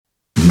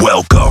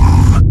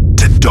Welcome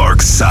to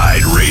Dark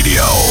Side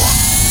Radio.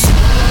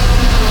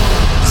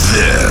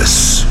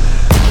 This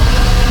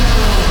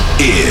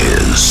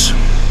is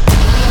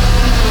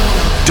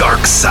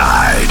Dark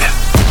Side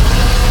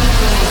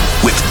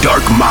with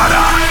Dark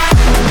Mata.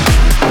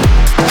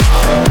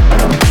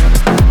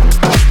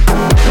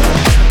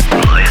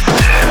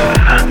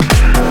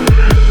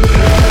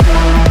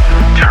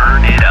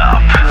 Turn it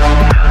up.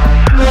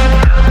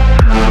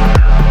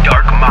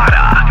 Dark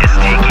Mata is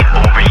taking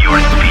over your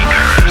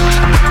speakers.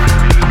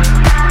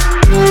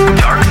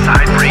 Dark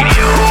Side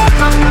Radio.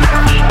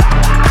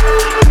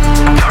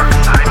 Dark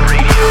Side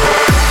Radio.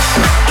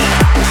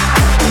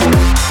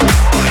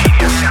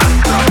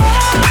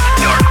 With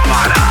Dark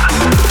Mata.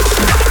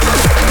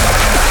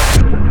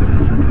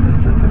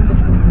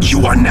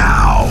 You are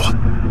now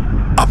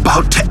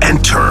about to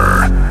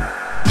enter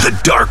the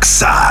dark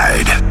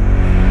side.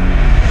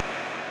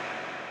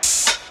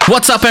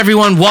 What's up,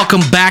 everyone?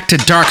 Welcome back to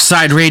Dark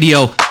Side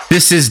Radio.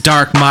 This is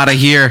Dark Mata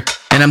here,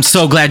 and I'm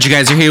so glad you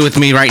guys are here with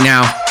me right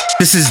now.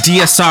 This is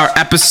DSR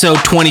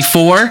episode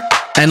 24,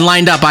 and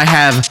lined up I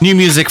have new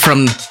music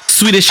from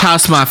Swedish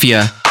House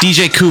Mafia,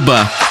 DJ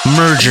Kuba,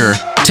 Merger,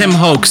 Tim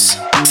Hoax,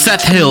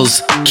 Seth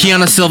Hills,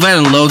 Kiana Silva,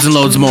 and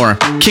loads more.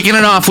 Kicking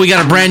it off, we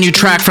got a brand new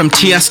track from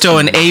Tiesto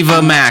and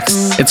Ava Max.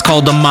 It's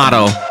called The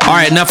Motto.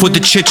 Alright, enough with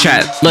the chit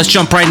chat. Let's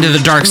jump right into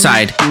the dark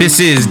side. This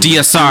is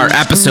DSR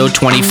episode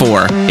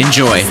 24.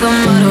 Enjoy.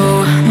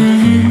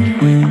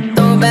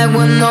 Throw back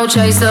with no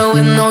chaser,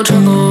 with no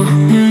trouble.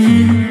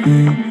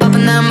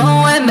 Popping that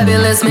Moet, baby,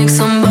 let's make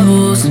some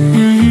bubbles.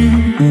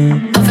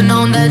 Puffing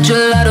on that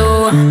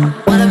gelato,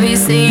 wanna be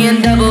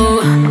seeing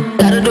double.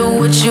 Gotta do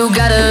what you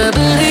gotta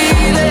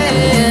believe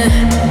it.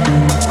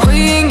 We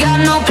ain't got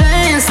no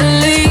plans to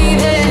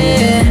leave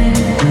it.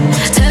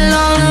 Tell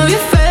all of your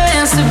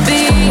friends to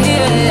be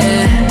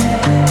here.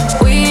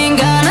 We ain't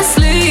gonna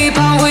sleep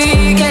all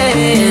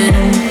weekend.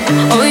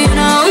 Oh, you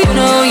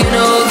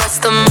know, that's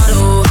the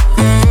motto.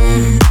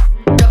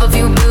 Drop a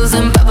few bills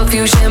and pop a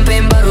few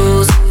champagne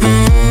bottles.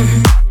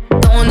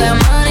 Throwing that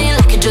money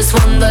like you just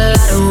won the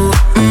lotto.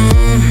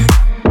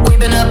 We've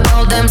been up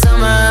all damn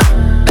summer,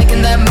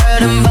 making that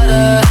bread and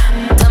butter.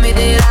 Tell me,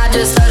 did I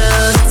just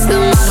stutter? That's the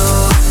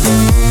motto.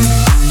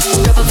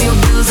 Drop a few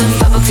bills and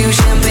pop a few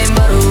champagne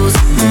bottles.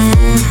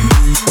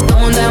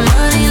 Throwing that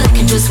money like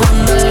you just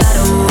won the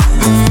lotto.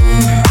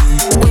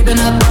 We've been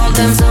up all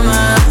damn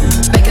summer,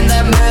 making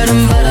that bread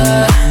and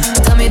butter.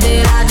 Tell me,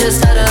 did I just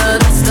stutter?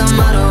 That's the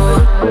motto.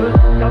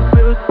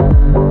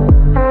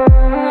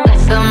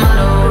 That's the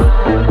motto.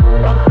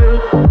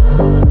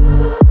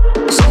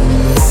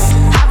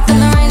 Hopped in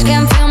the range,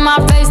 can't feel my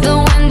face, the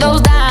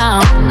windows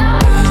down.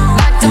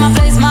 Back to my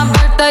place, my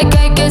birthday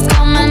cake is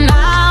coming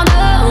out.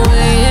 The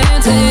way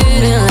it's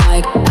hitting,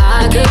 like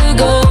I could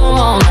go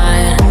all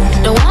night.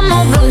 Don't want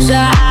no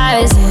bloodshot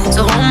eyes,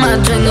 so hold my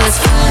drink, let's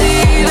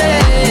leave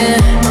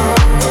it.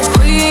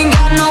 We ain't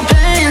got no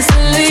plans to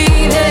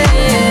leave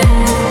it.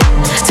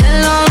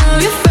 Tell all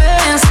of your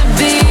friends to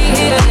be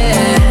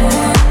here.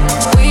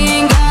 We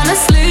ain't gonna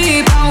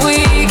sleep all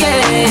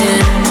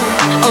weekend.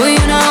 Oh,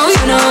 you know,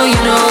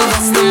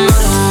 that's the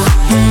motto.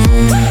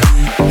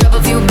 Drop a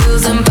few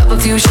bills and pop a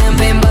few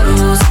champagne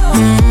bottles.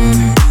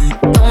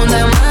 Throwing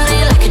that money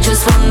like you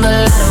just won the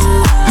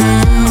lotto.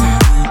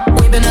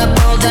 We've been up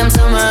all damn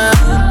summer,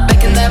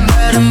 making that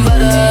bread and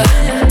butter.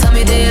 Tell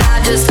me, did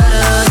I just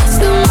stutter? That's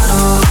the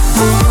motto.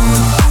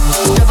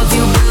 Drop a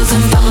few bills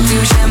and pop a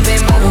few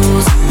champagne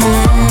bottles.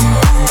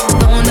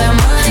 Throwing that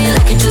money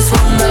like you just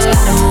won the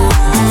lotto.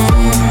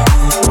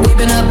 We've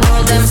been up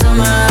all damn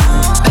summer,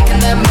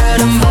 making that bread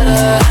and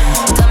butter.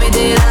 Tell me,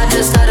 did I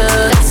just stutter?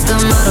 That's the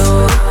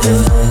motto.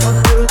 That's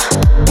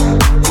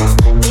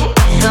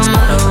the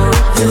motto.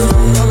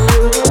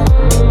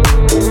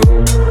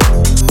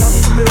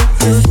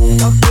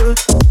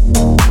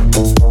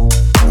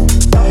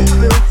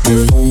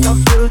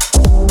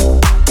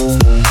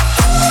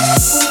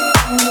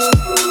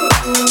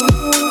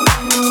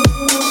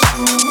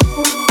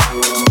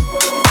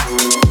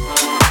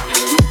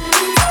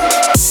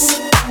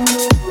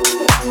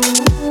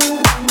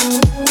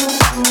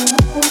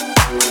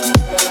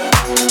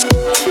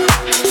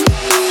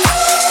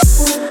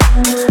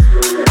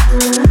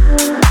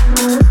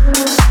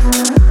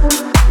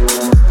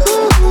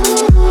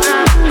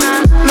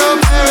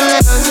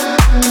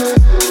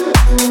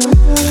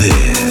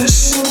 This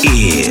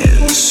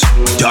is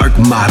Dark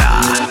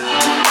Mata.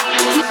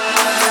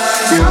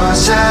 Your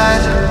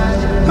side,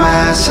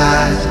 my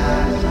side,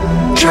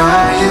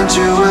 trying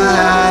to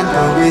align,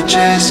 but we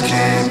just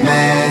can't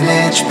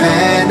manage.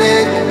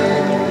 Panic,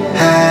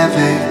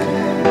 havoc.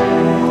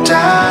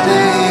 Tired of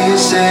hearing you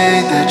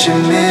say that you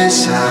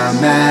miss our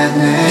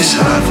madness. It's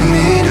hard for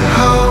me to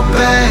hold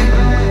back.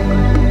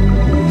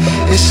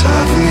 It's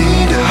hard for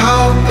me to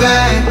hold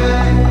back.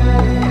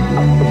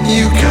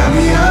 You got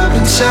me up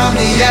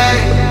insomniac.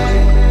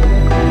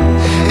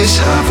 It's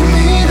hard for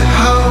me to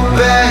hold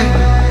back.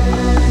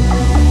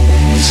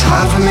 It's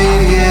hard for me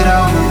to get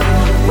over.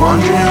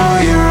 Wondering who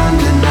you're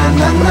under, na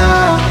na na,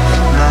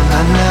 na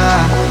na na.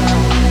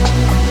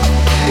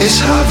 It's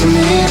hard for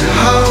me to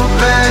hold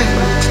back.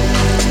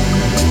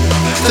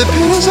 The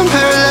pain is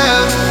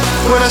unparalleled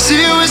when I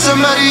see you with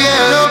somebody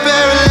else. No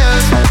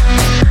parallels.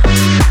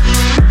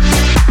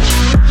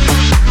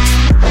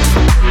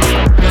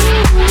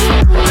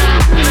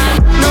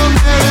 No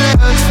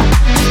parallels.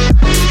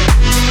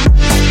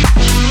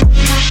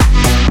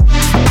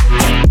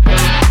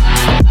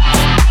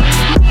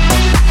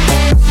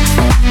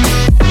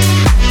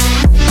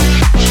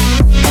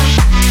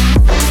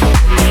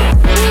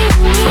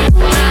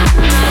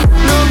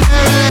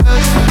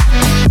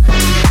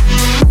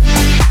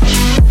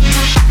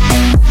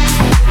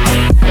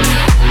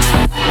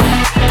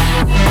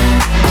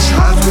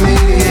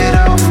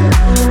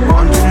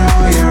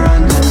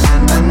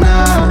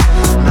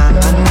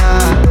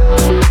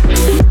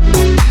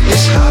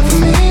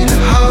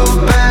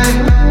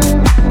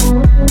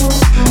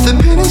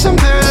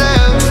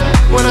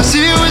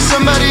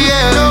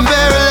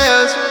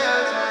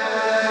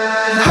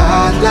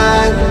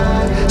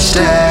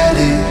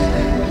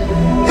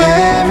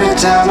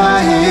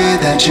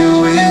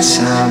 You with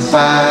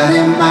somebody,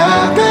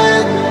 my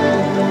bad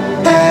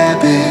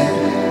habit.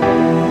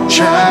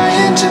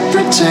 Trying to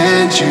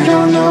pretend you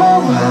don't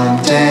know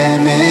I'm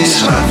damaged. It's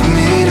hard for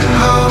me to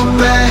hold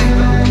back.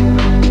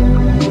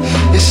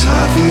 It's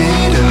hard for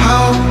me to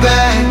hold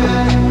back.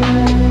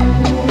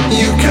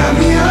 You got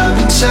me up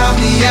and tell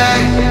me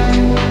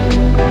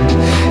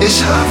it's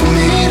hard for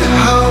me to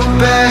hold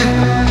back.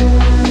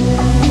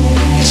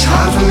 It's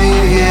hard for me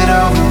to get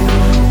over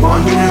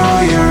wondering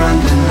who you're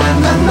under.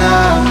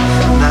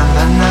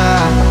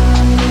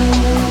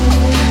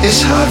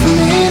 It's hard for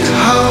me to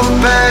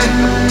hold back.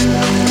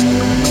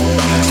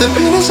 The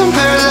pain is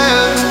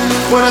unparalleled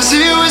when I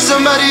see you with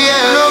somebody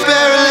else. No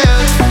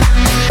parallels.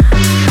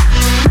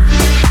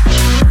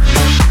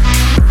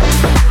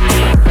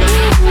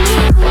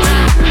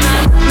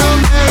 No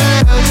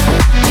parallels.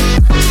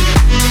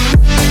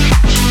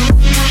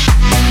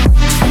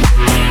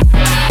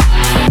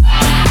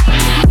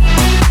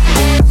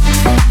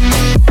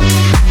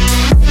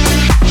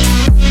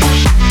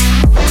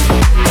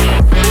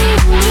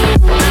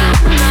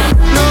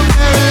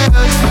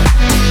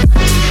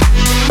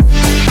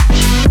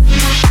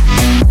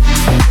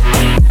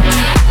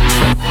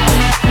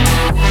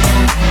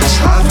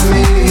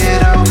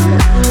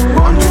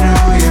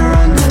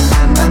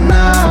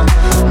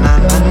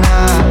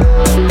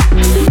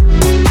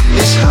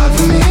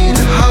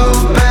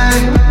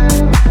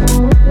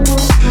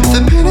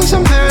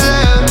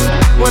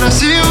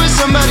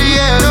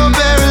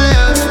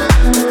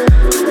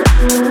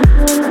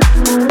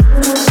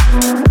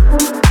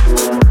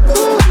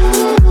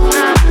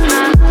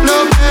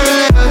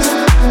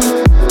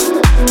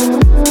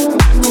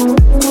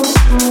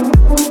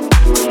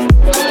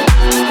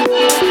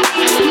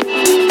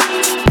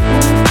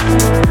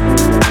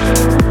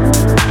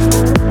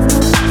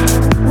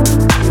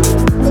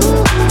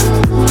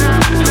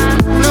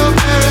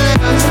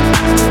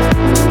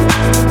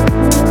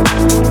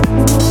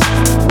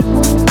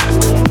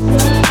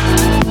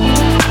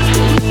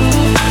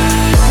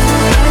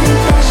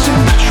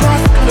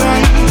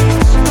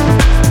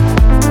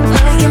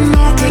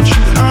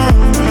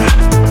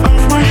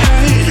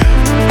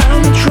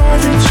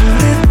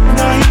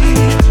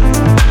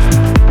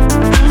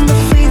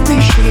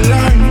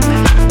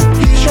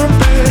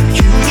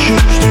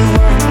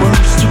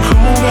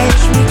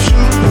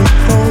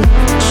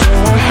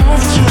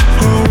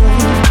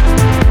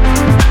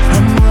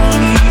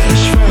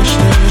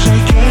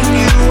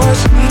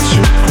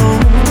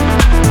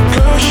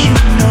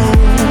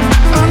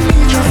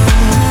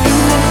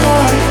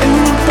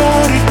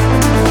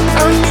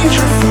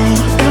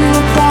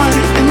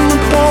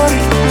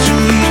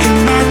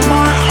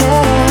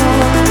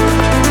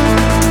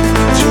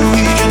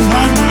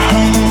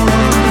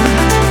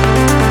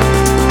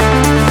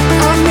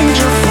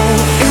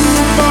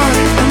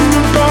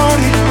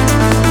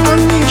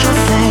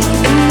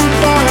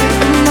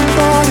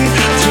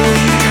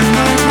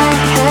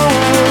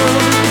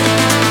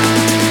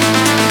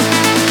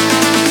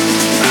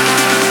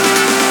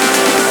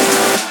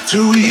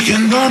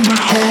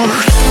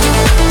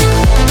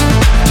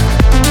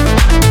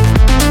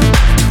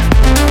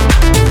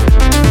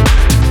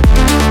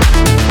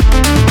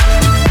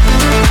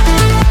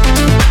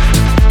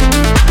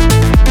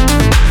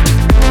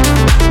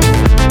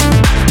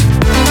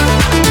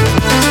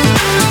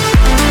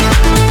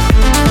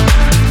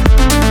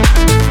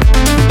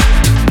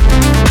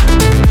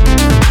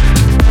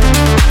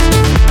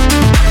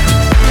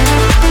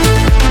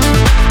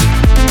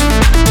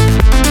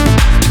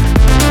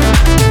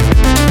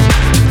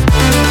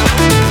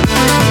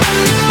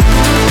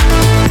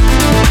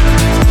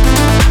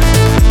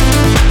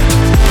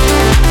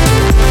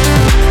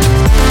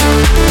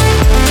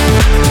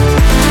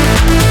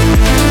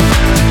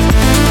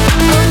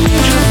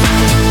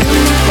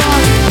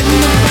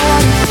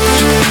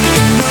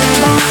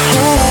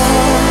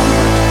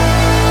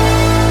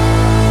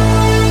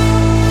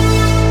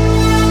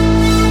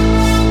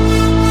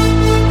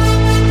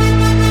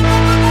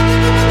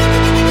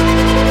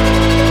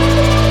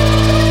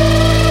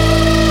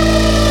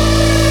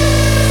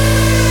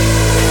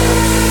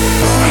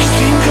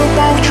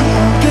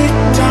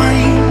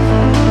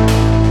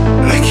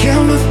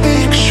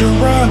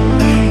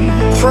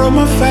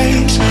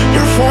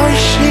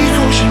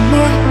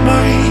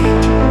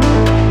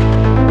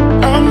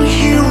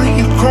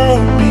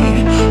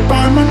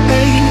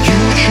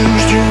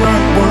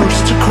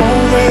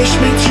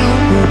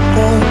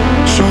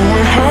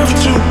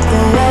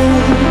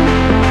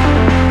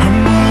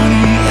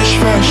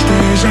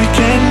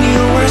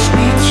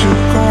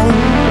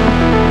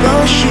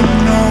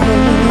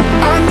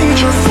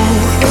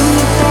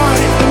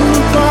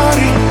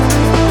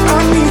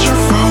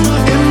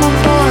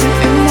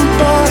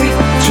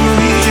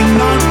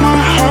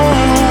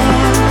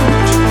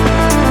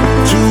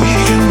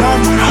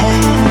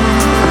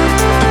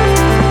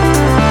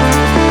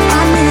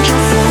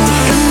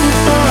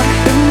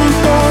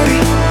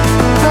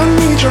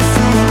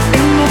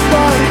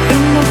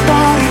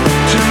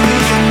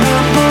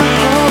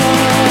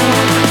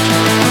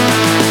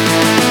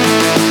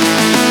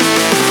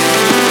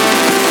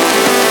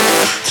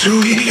 to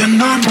eat and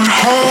not my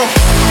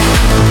heart.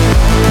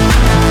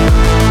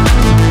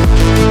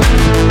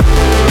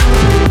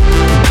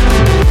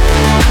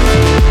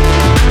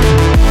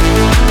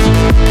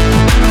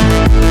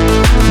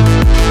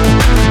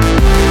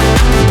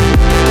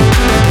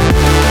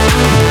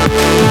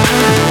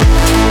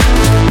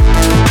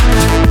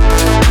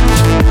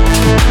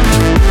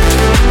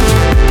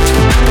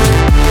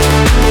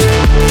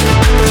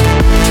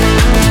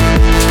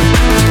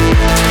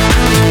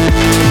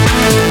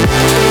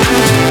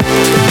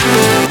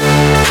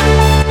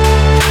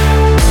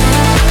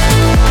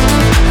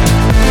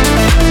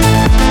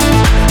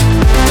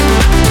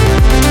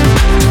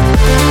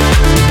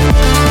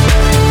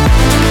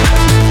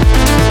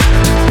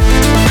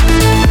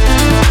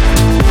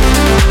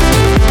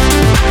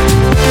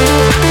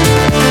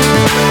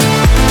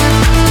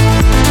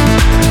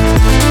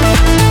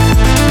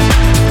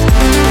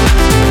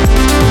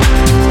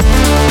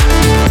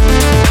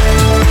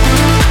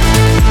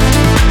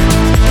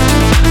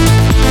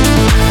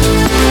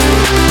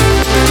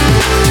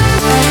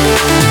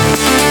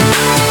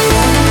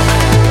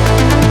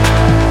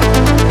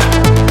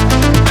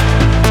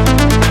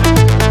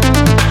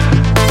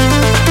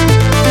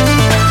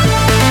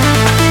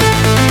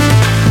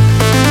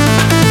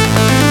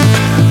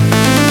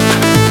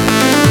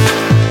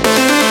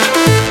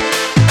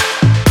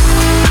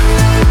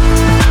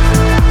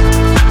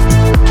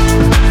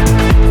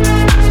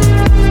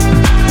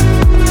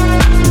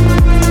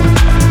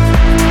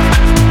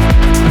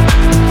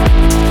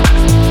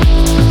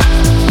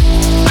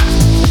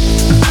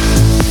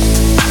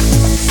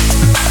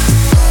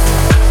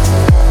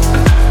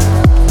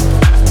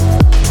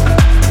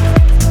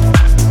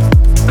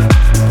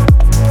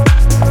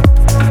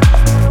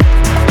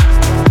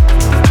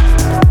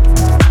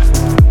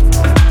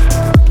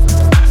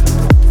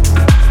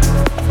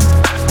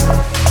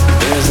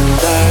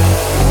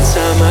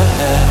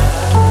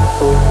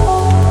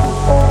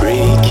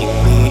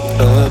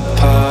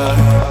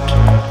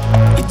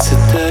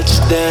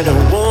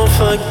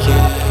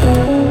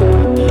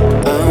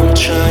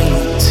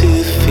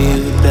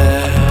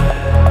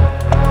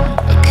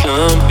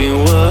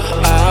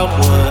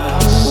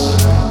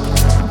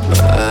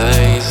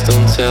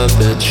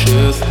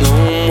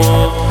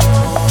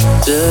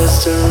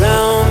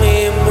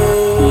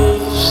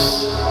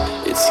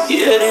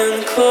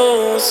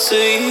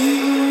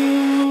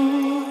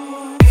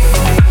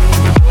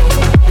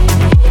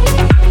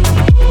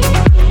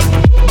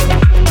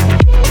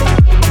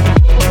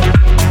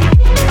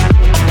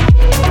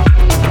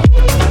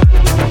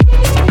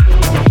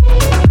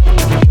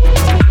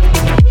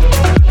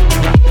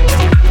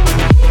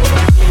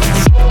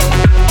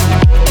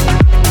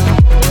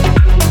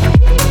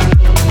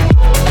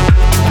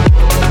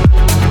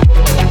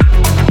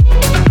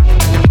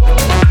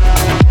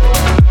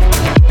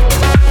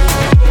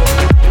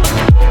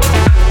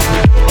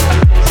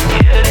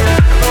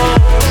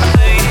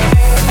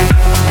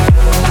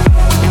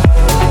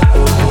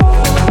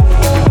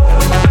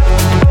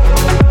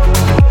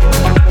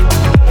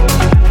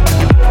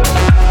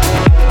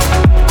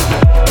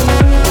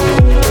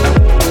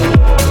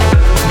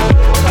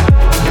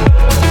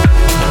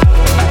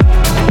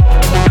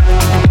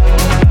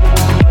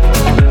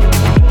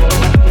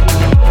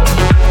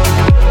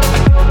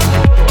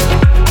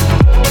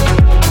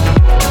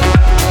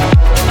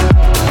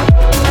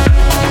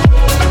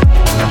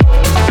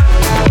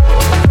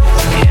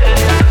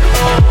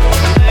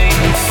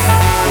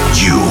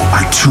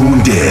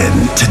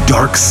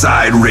 Dark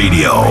Side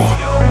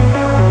Radio.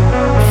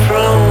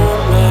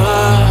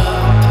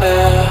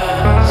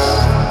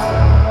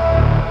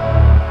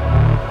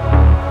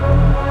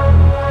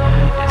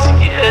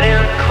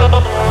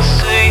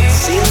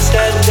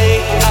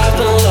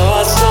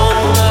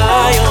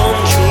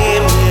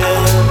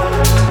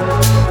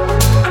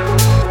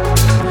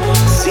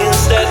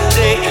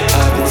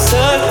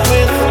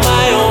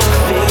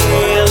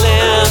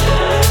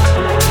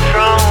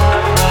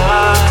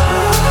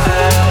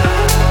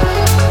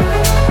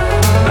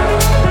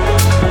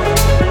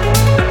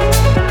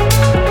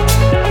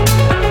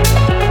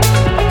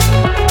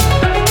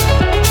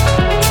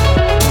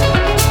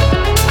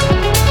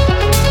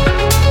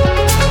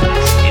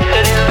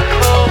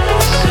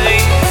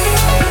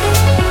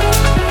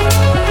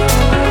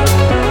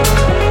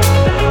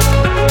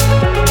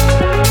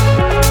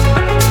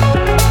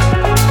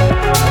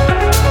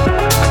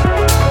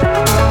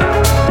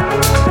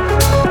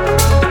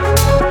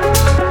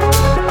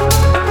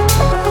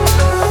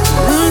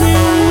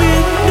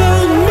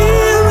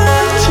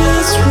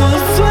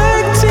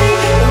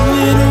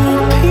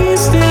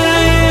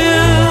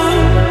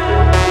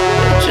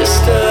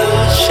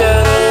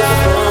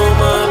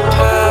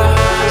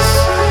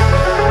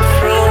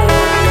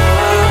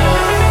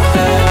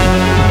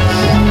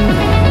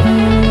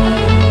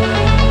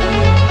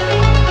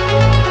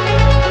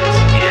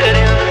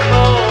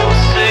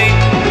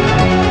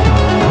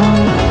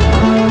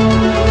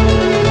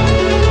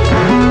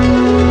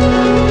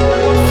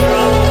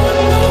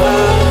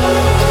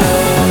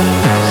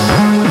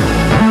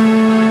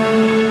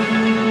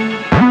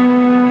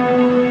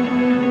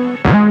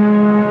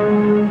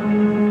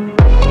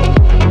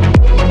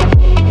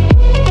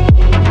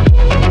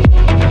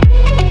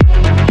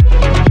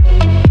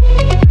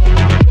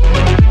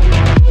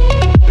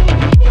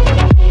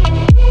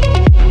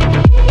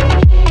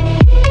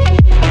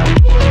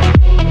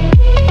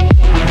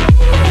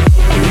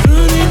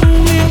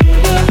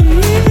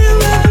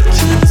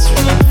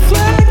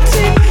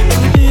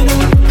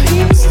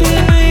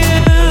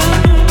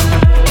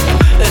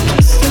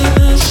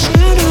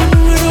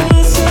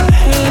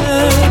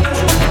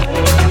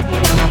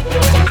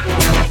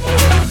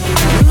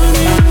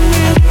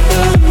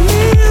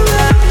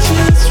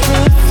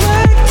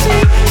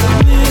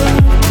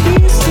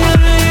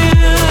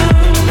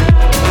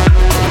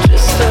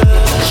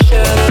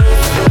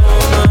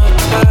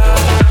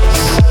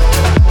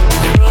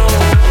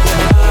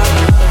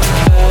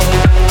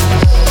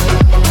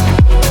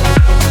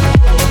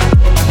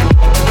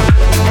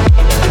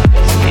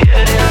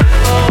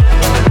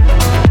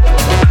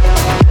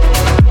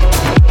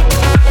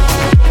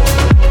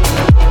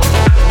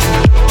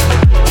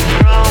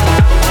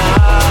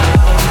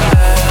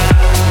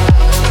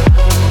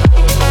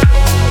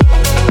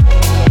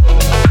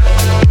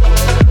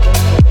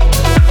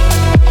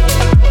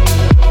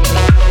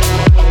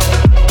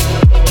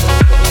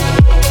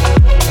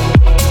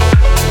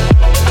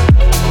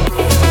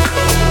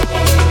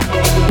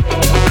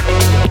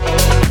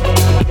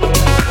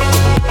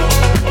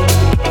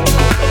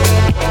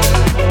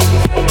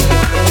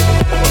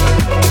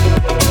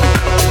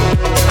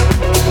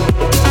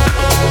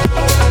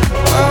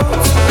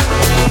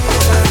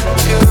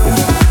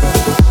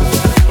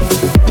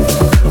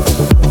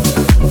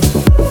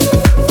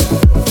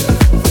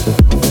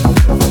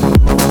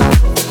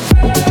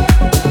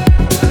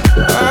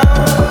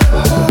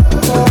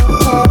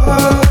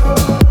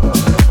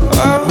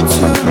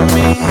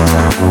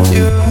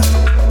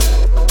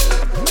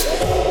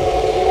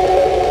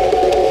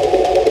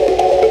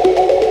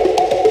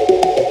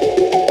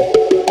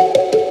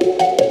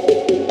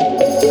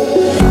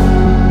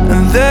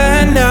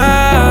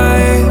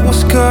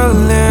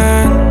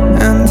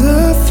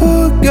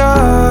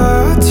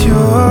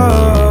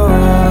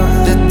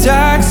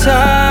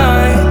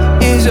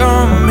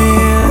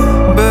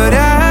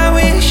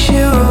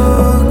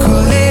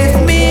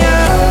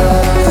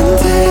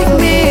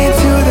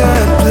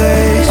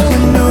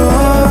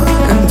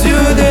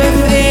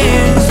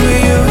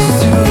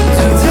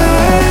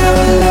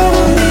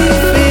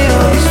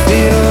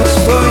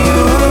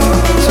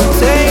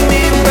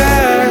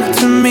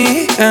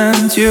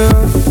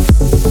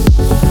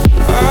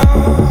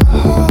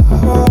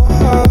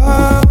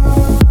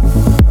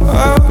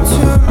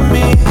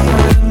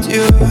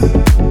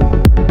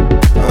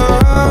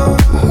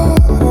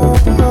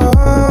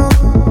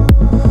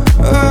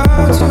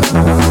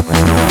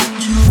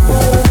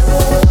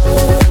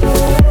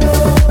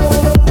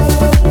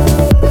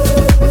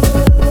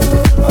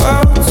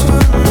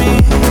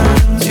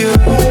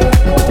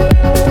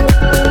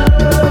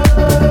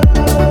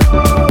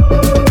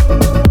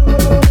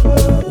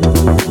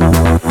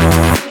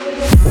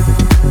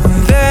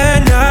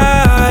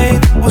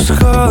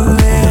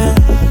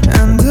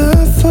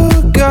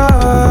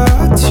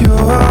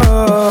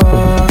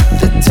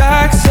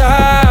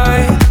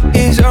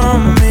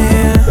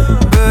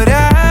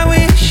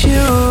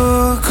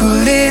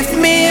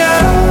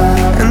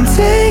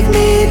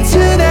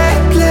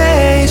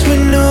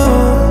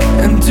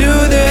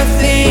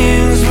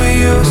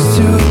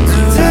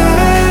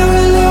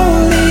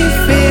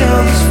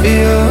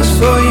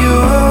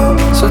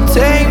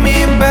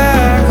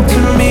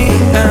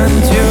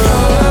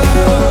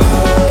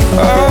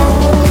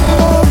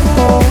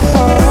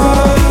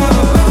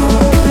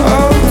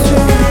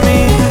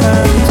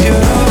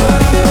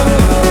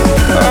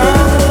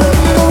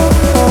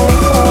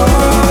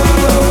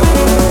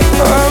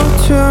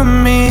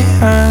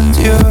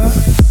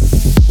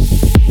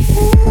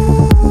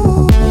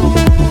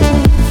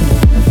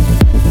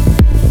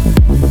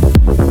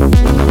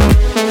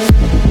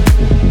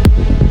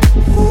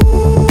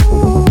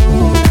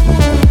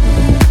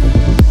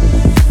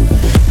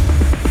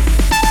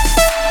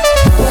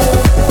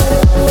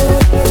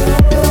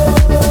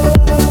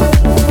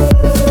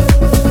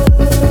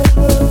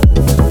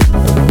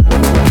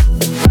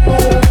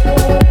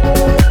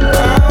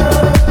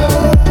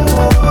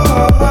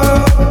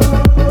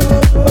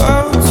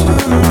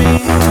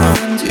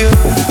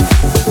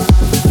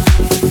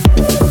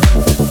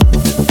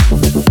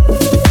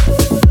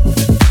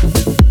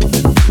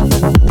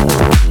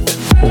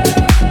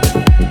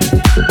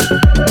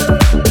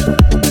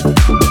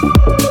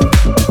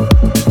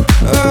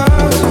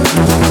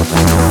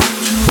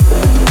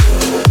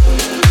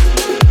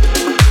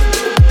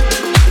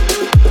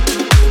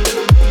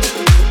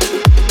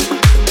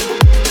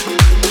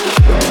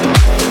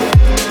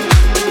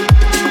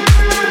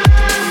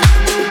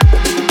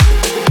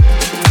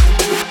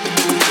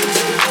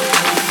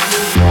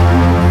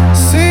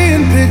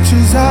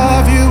 pictures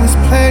of you is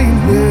playing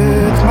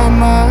with my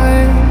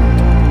mind.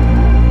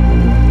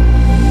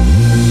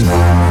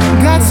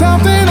 Got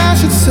something I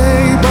should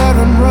say, but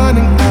I'm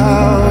running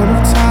out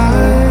of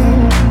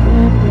time.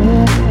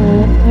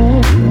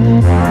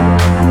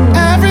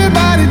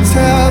 Everybody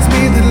tells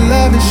me that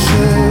love is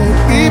should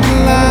be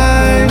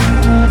blind.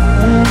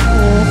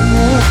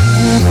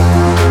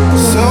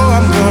 So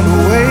I'm gonna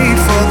wait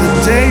for the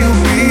day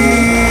you'll be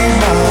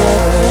mine.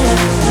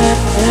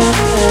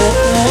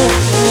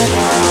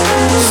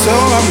 So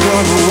I'm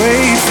gonna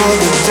wait for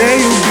the day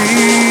you'll be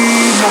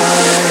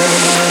mine.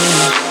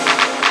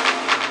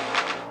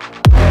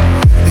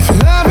 If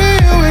loving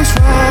you is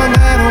wrong,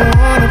 I don't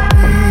wanna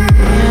be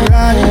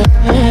right.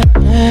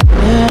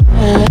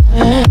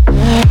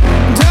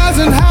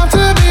 Doesn't have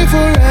to be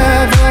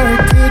forever,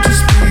 it could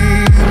just be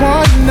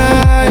one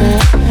night.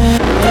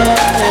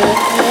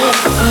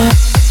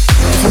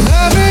 If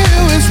loving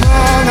you is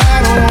wrong, I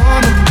don't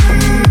wanna be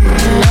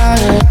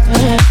right.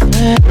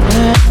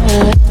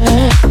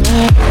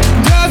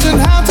 Doesn't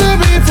have to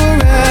be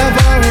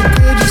forever, it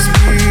could just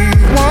be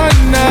one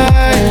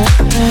night.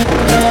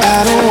 I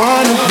don't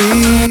wanna be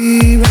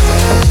right.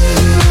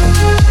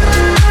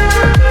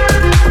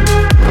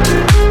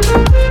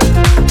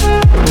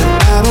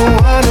 I don't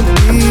wanna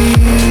be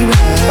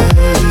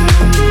right.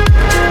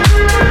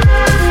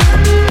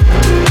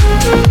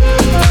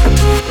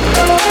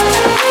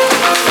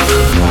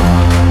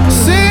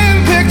 Seeing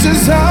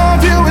pictures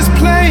of you is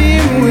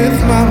playing with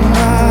my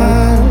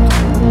mind.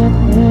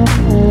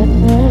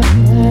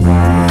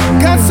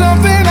 Got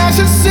something I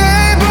should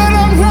say, but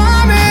I'm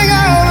running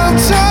out of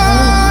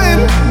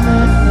time.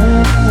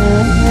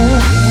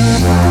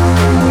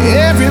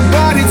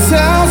 Everybody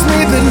tells me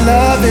that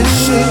love it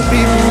should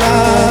be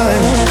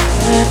blind.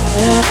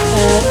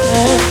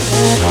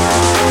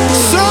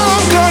 So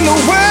I'm gonna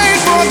wait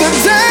for the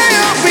day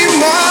I'll be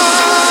mine,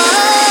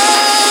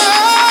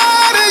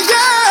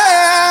 yeah.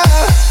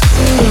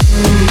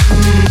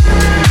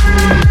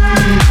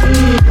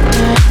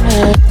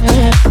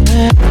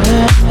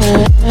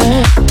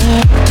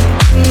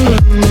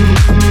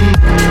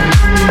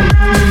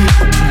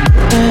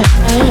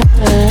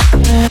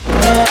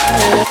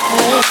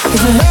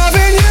 If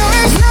loving you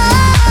is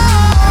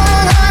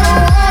wrong, I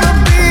don't wanna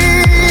be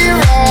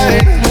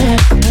right.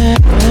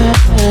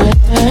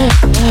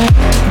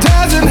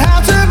 Doesn't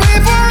have to be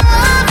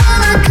forever,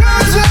 it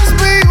could just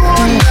be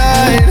one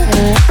night.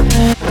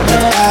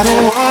 I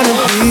don't wanna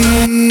be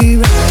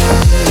right.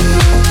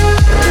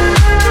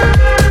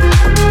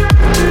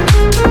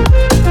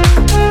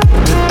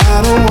 I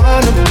don't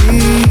wanna be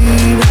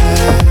right.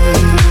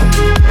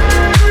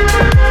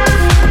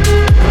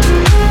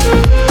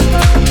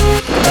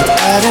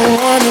 I don't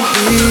wanna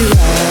be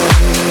right.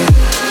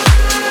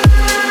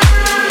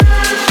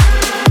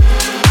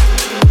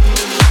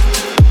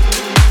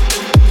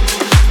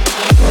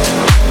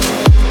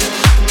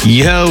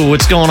 Yo,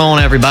 what's going on,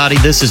 everybody?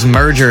 This is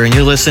Merger, and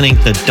you're listening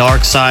to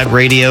Dark Side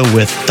Radio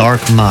with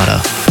Dark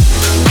Mata.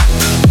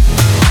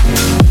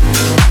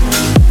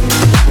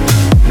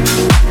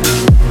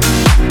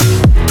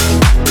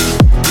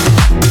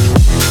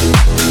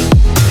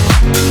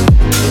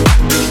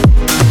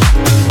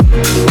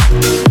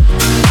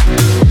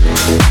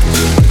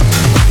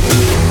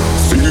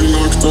 Feeling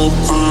locked up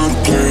out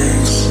of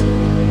place.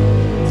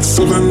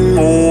 7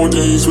 more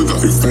days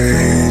without your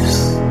face.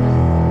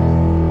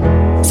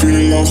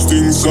 Feeling lost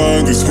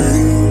inside this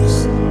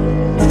haze.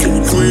 Can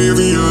you clear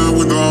the air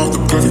without the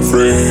perfect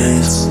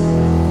phrase?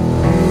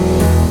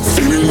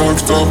 Feeling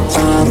locked up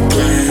out of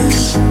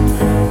place.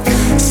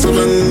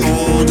 7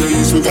 more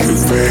days without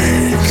your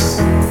face.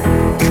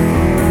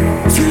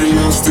 Feeling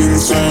lost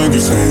inside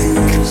this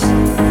haze.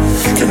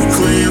 Can you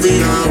clear the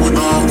air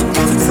without the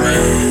perfect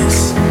phrase?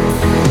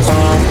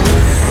 Out of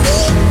place,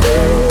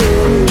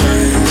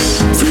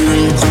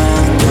 feeling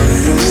out of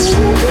place,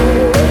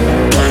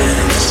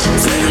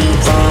 feeling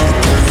out of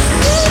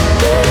place,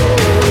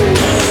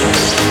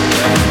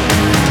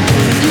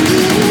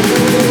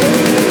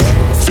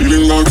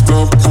 feeling locked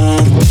up out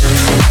of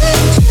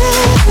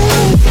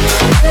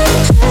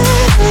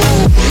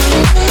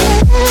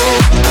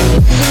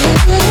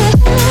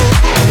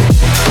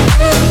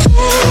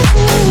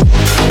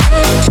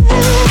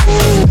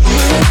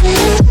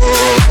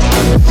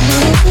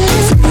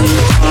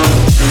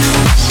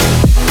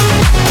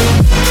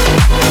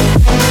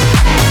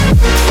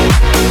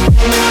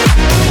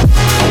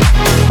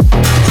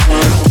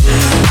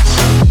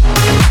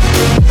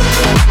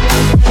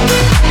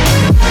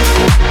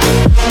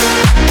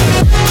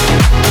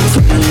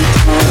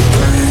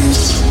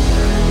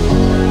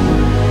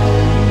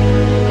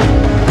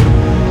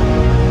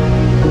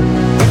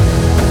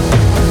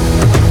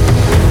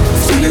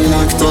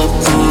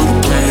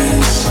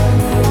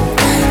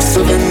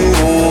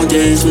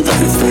without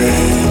your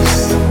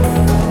face.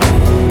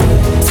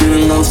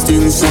 Feeling lost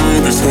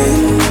inside this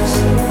haze.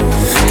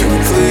 Can we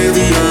clear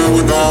the air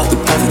without the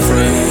perfect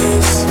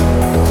phrase?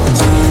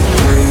 Out of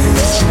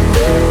place,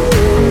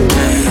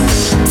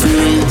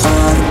 feeling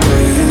out of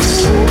place,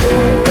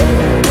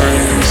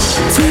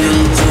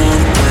 feeling out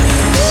of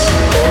place.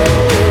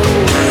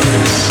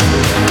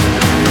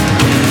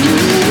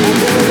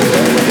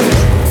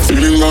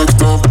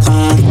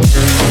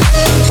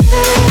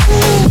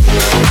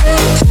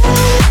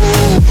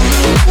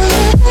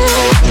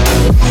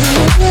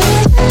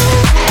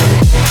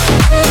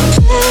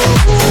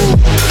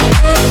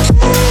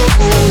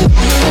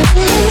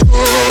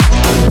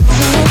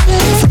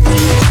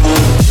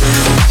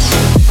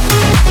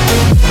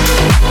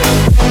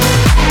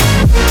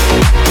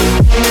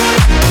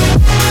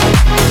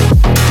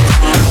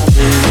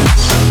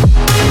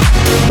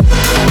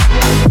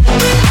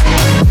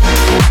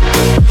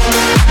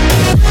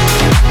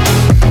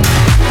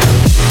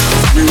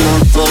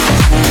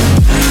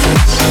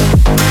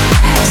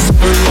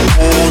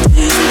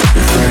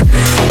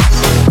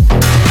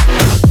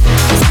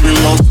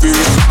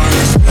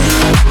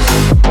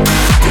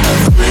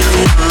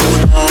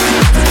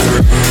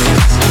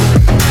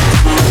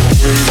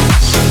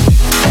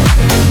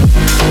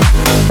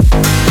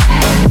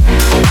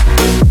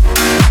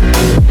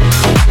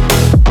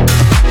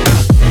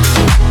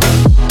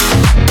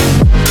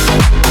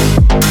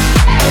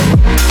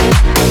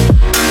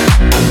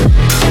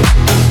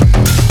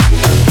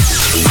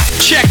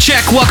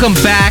 Welcome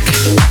back.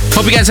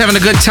 Hope you guys are having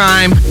a good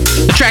time.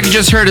 The track you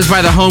just heard is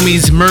by the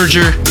homies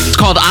Merger. It's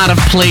called Out of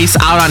Place,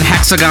 out on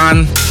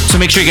Hexagon. So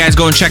make sure you guys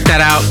go and check that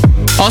out.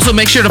 Also,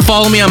 make sure to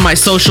follow me on my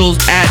socials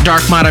at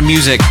Dark Mata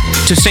Music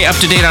to stay up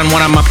to date on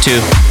what I'm up to.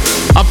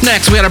 Up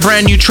next, we got a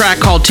brand new track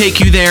called Take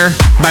You There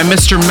by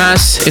Mr.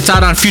 Mess. It's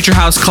out on Future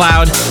House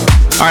Cloud.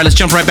 All right, let's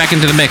jump right back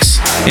into the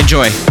mix.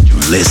 Enjoy.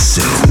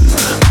 Listen.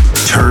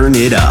 Turn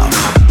it up.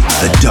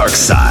 The dark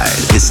side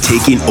is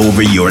taking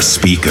over your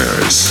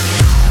speakers.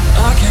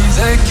 I can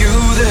take you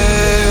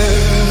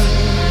there.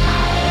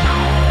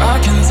 I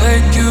can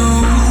take you.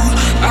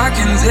 I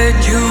can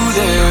take you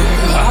there.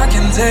 I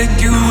can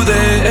take you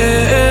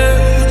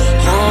there.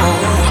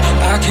 Oh,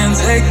 I can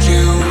take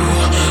you.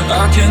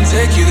 I can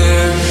take you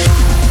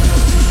there.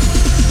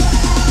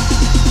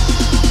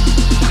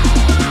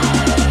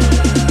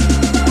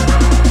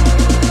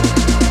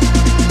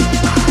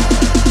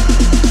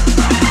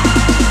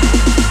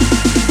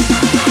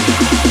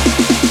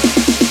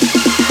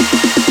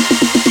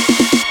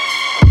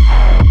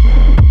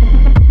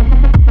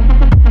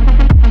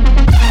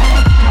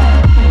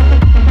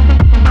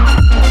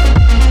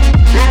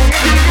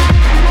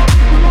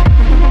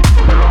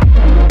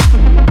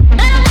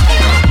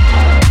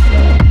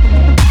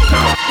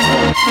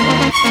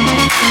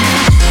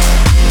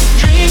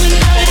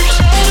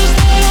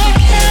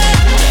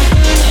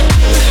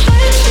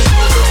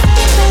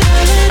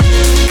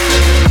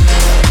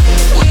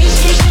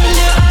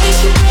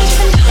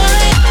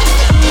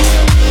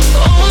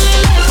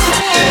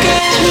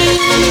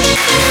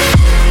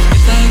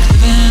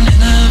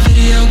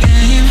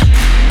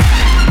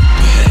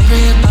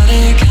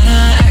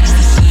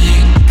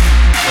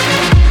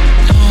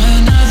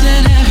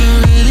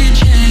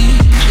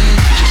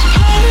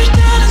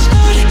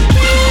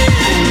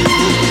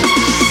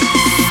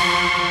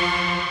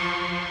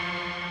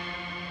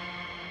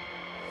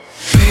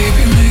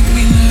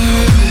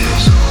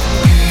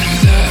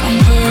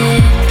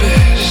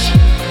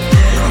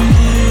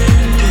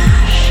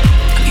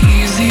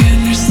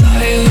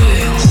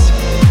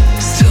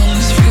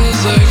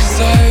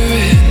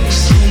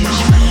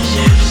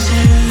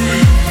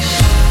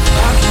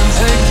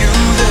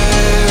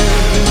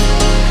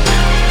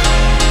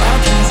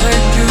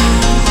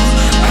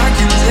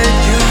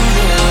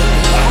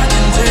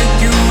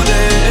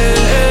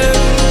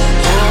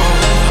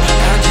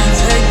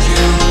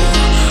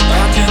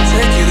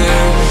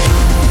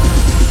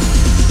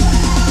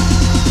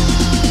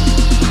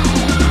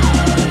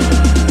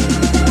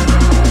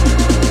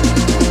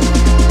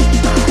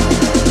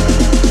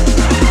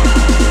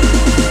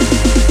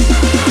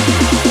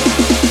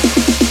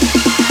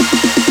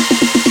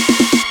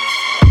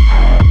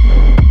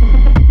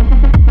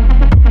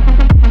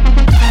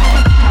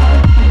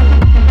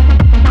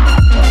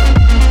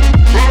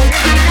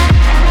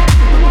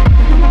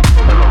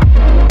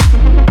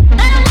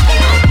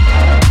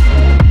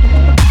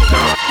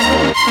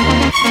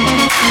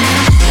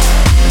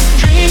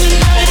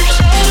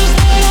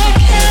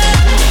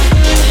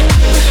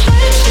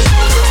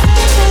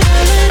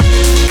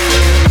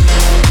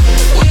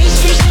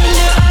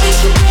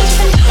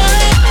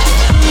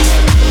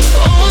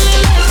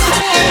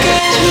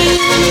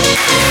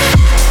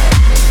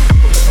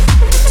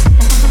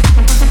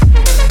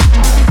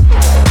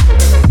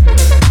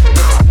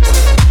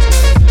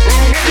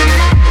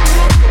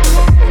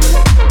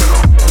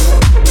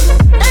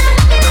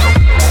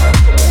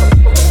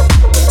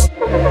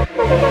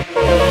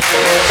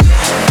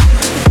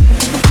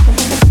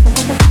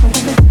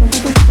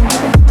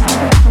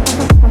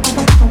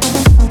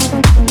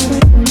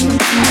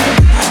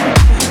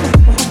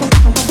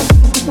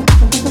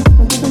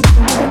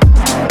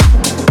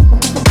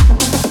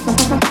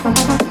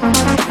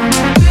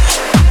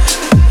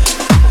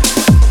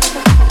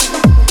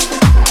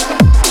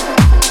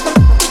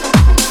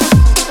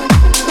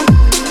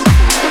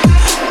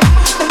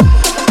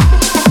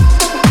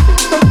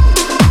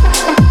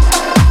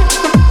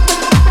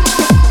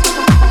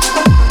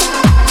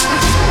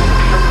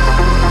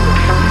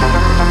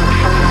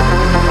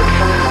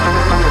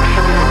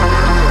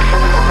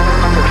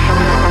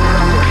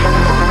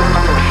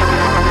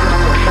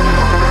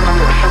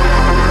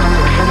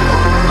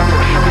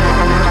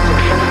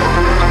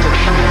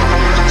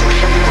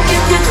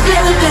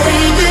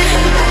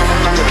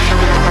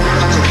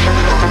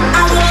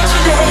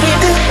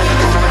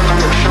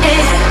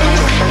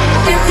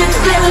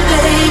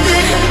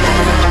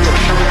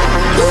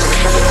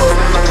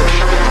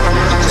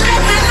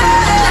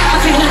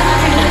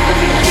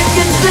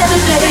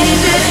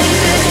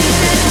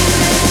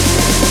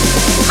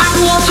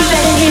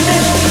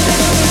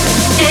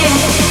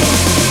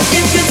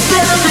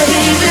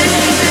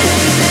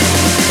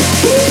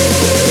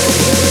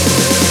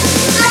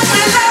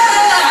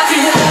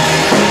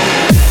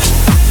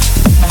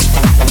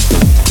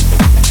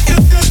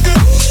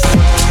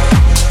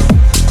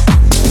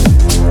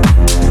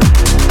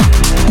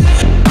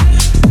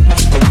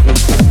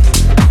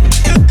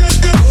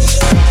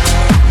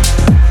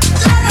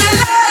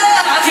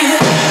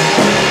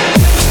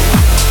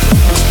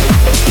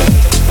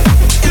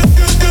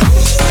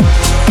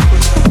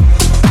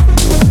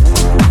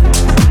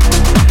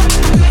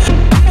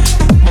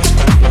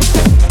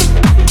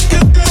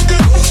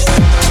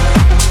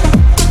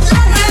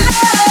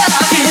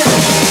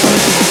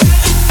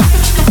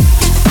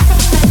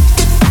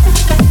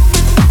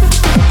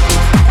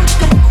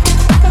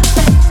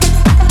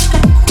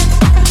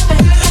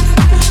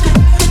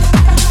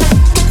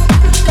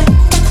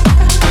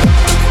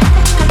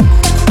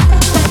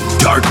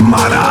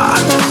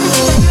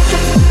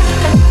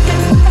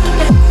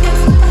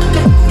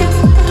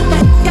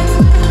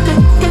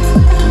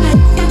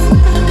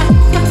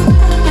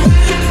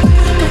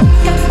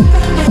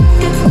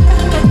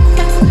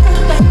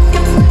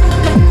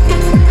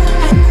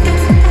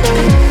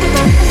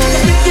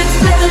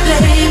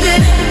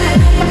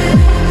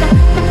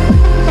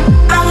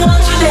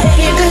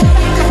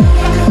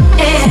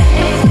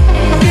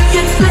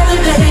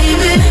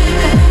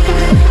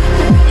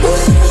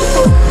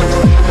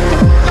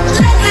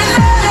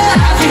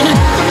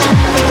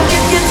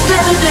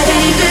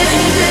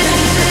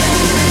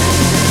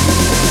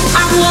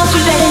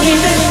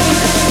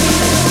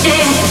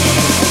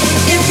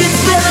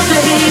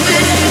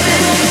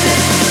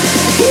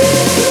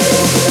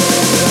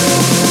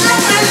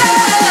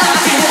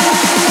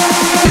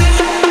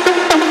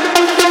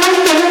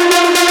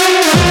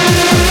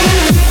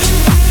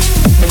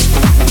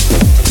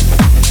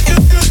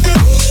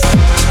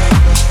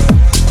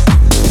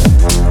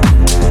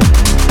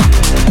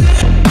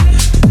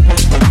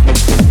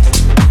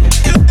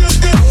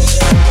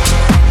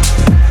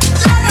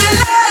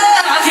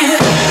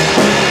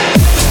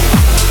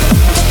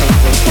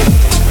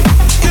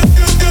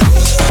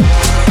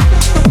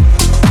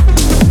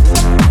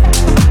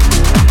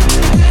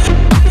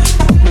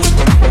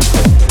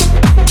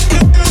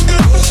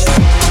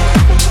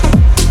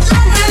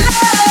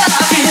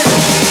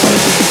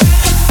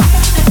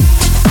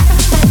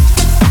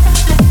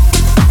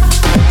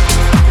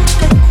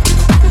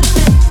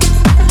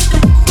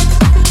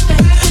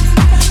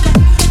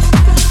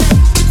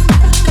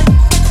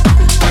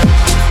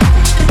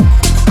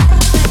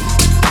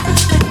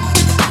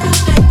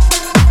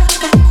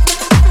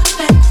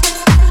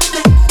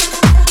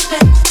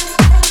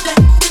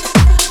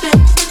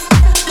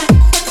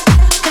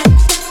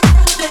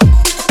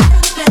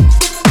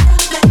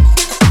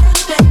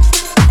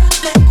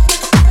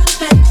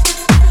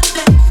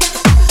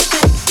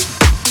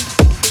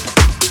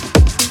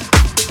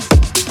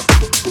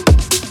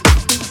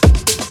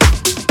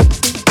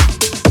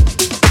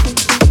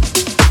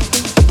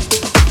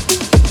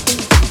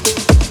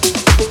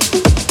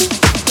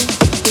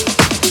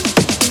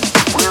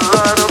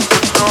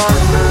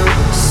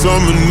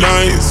 Summer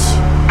nights,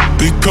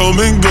 they come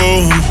and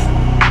go.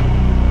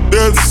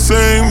 They're the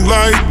same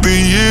like the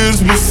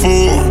years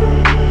before.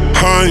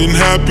 High and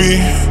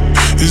happy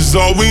is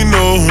all we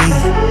know.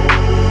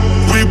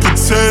 We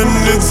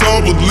pretend it's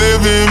all we're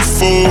living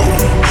for.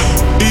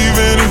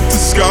 Even if the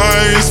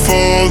sky is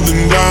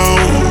falling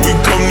down, we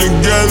come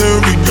together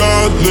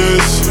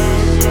regardless.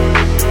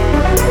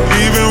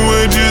 Even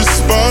we're just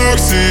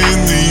sparks in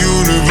the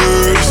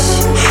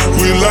universe.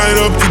 We light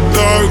up the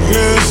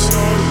darkness.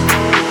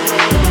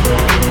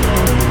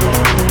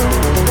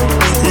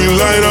 We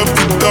light up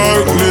the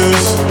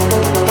darkness.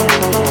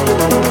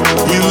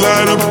 We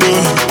light up the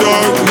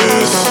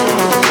darkness.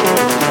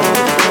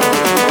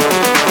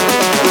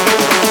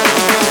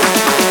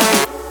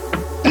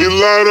 We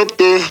light up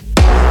the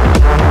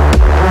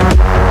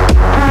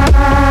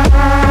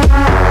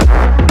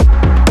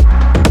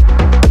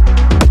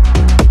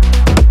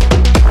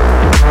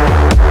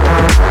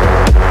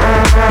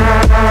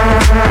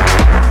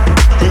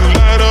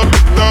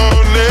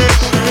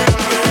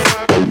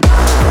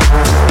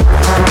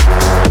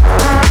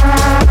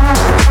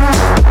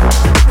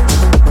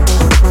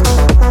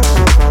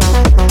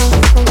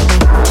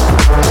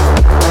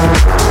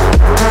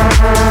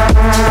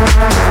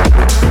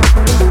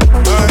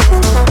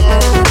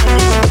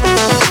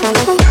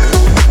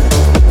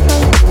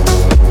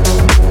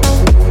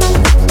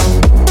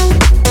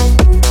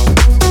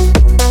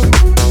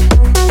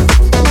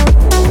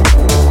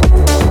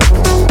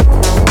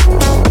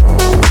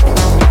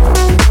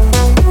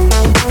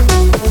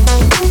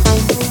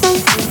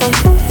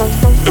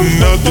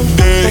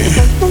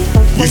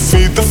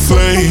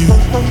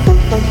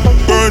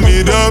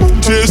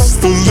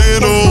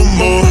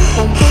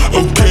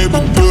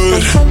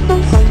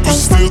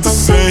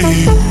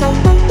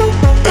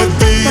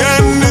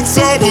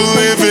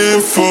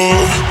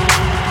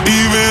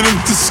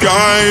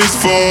is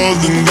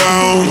falling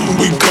down,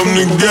 we come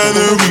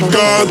together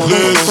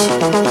regardless.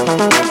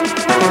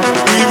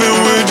 Even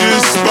we're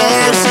just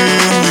sparks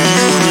in the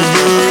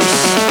universe.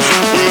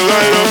 We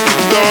light up the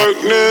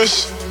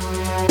darkness.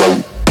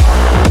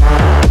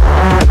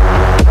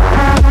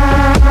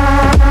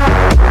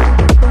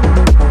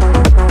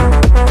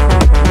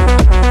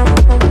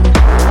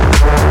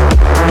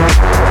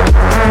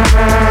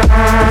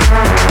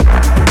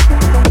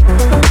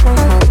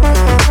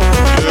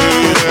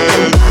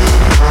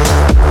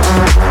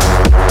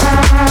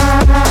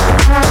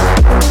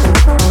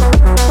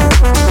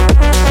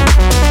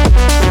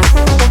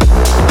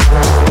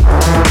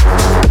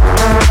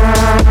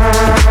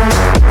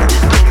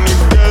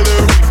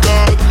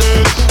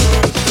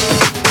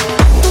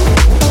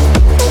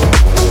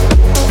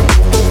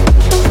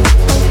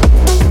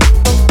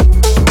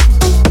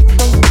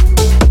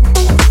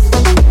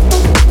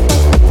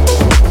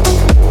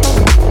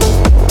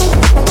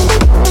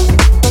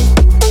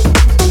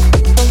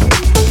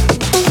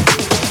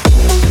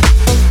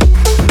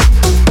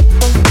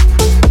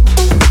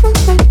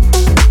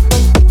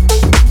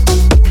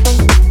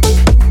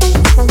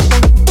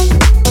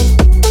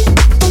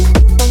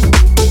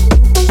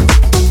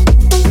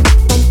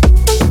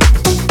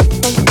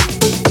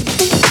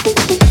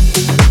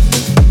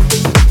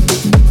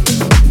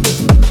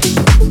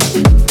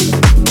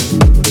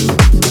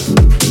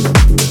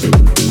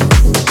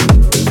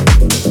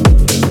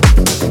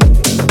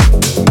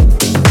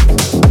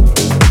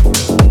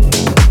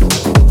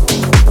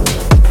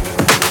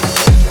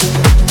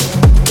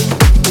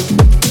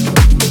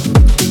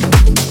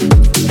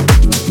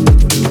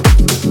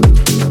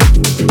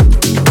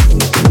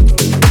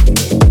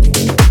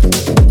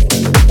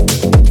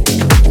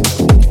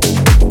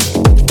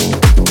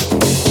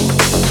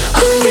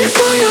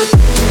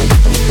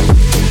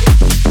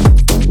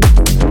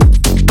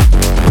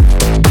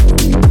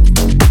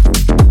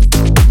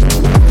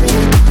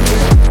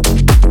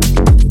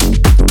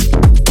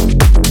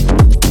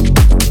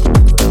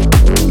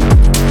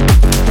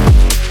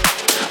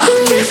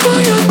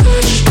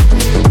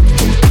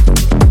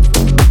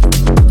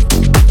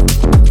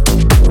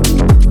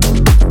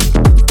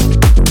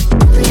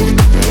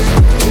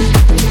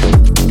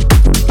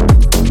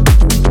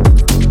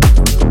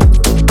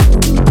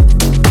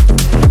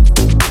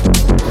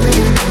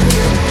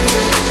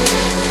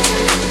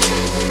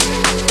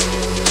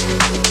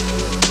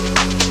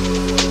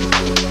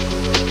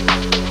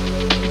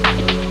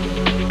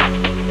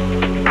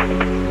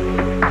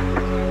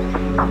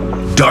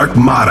 Dark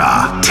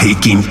Mata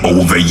taking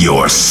over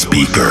your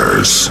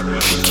speakers.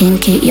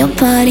 Can't get your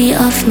body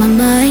off my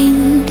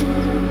mind,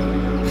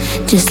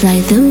 just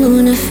like the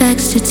moon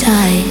affects the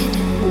tide.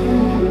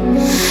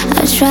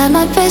 I try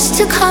my best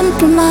to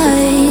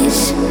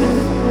compromise,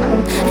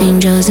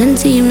 angels and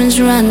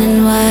demons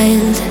running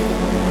wild,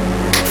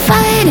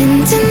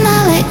 fighting to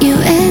not let you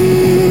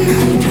in,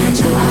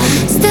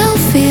 still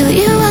feel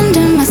you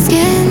under my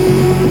skin.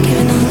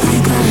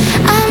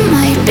 I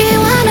might be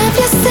one of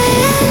your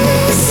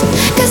sins,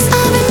 'cause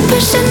I've been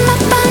pushing my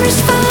boundaries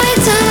for way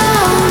too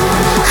long.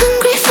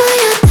 Hungry for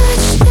your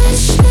touch,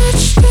 touch,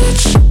 touch,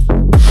 touch.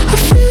 I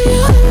feel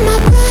you in my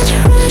blood,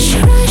 rush,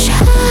 rush,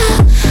 high.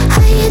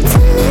 How you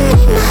telling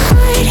me my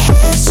heart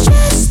is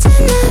just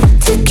enough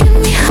to get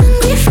me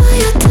hungry for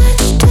your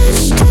touch,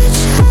 touch, touch,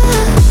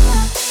 high.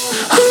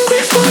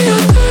 Hungry for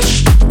your touch.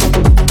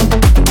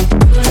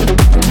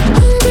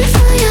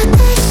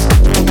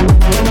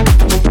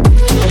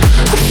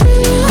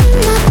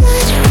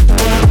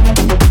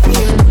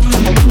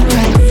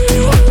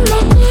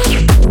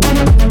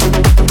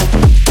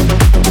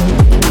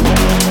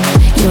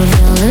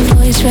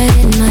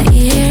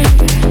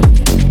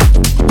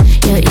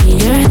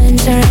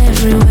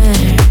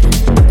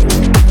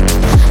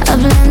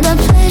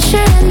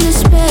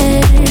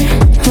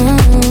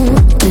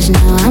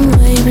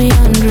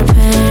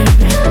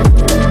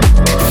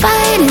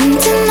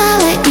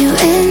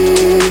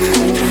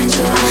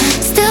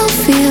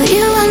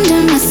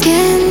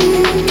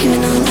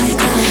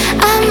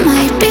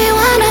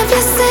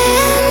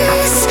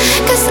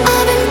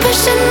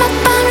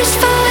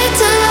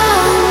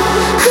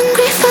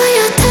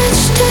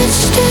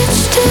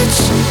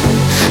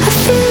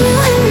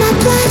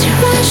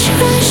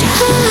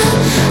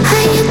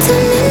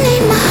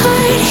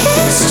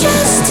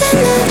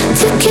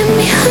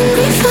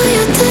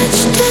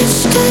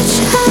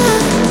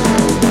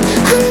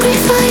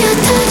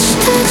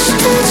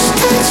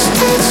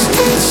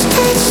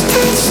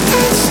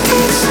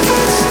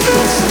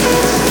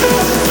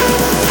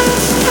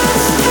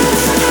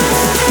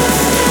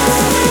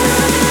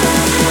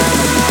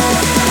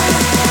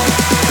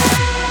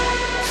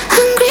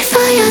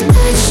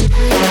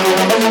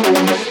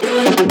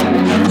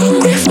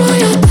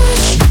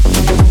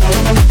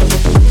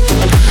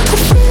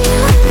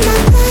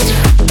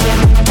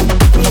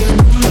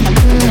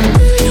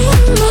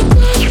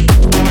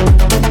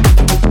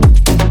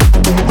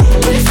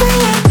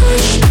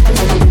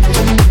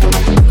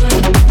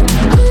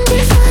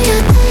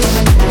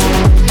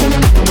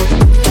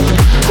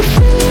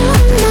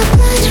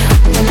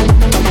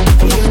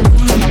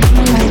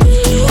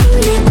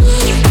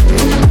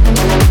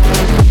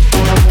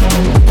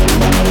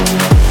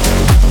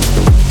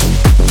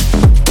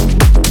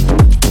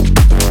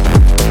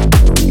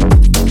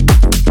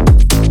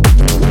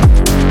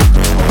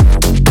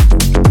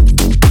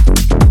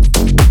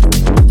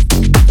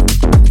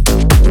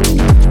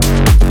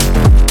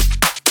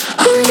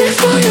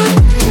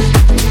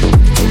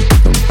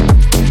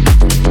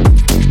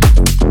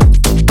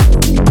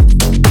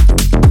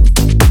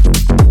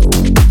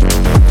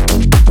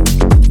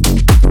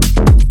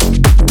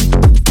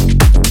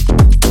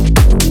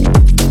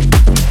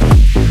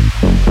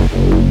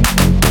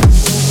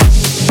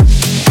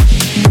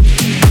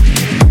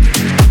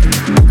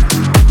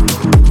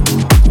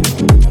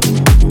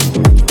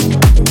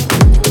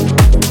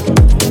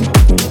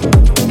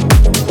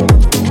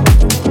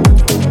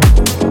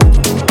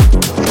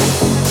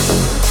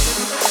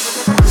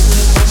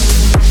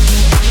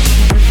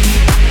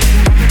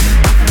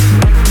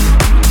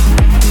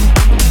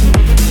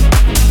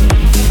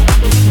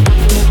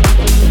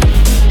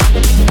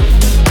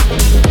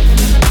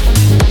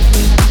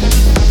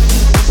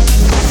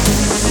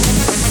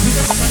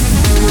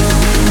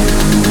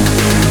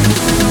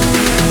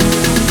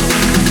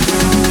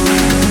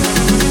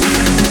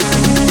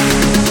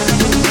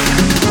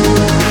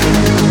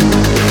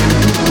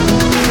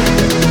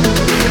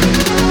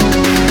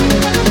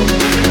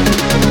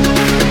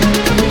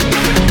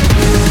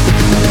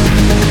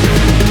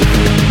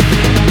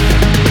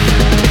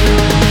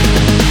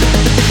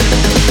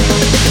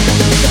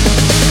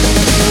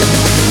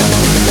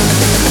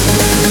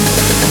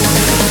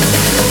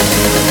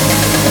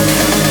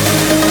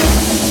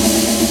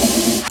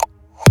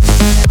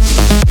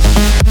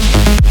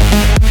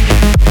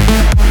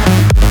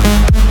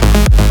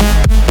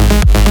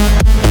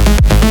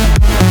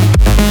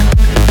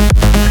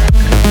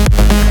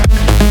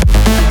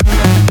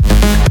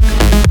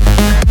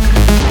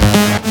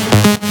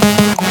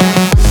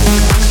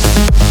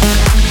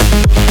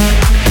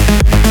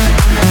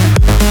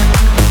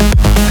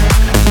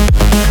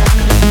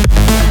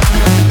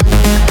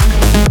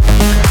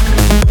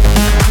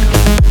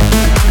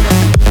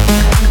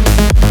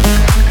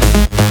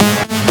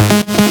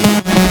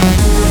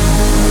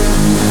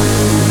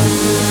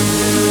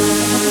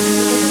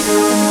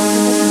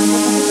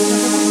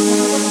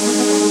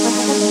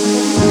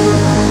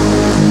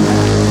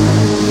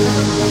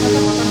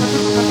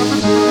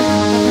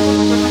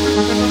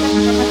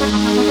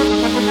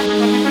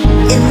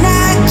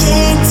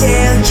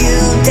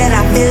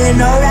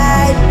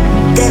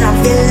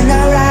 feeling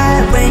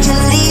alright when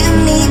you're leaving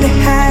me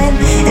behind.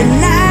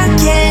 And I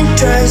can't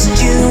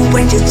trust you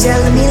when you're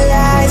telling me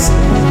lies.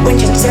 When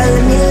you're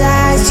telling me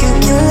lies, you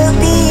can look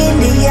me in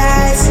the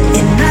eyes.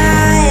 In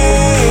my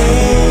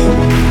head,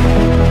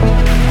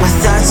 my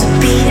thoughts are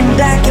beating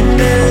black and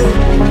blue.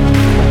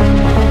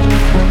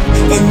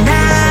 And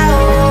I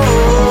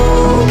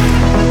hope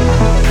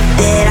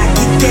that I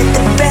can get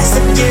the best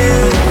of you.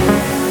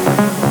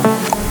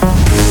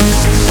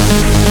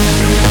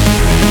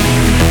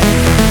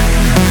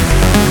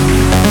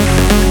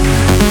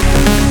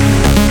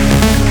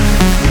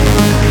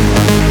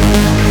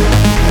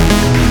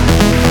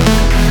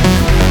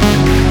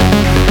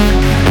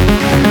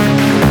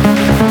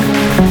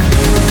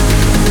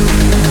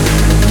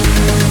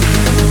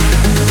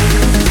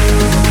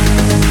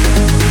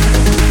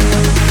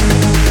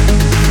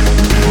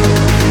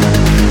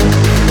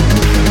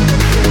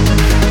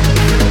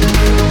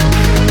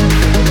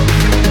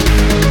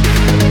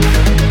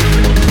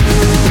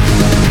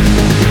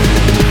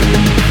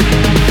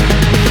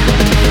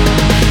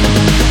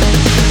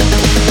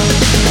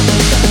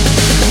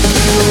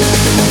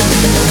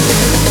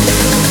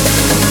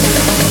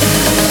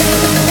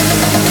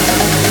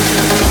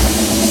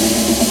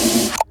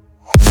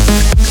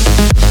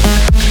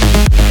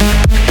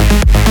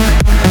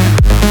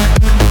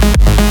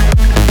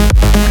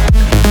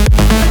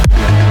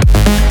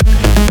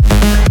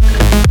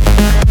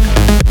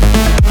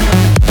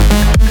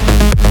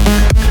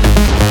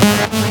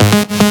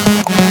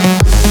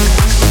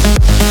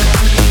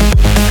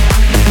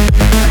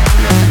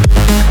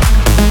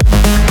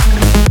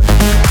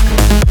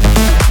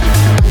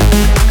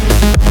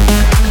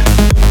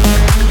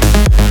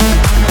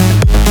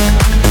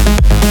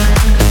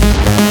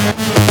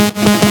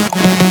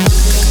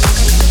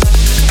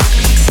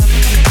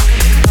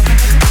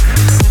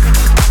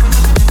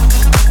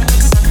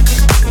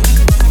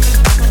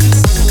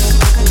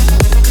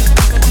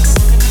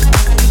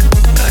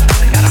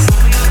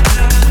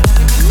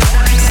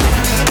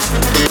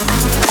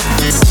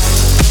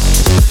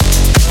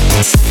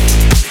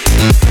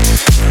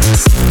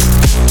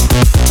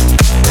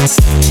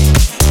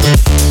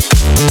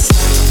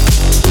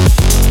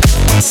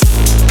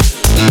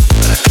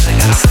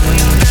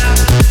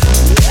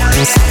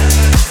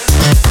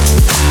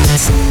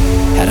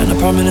 Had an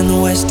apartment in the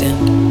West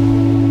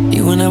End.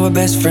 You and I were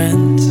best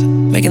friends,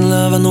 making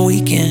love on the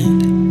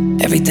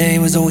weekend. Every day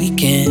was a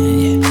weekend,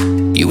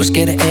 yeah. You were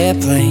scared of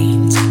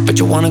airplanes, but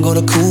you wanna go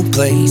to cool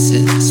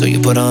places. So you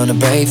put on a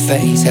brave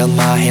face, held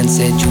my hand,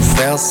 said you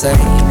felt safe.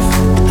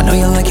 I know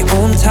you like your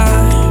own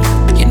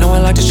time, you know I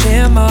like to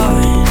share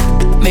mine.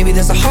 Maybe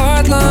there's a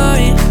hard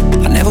line,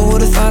 I never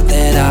would've thought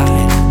that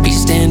I'd be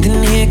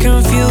standing here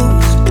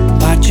confused,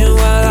 watching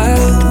while I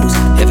lose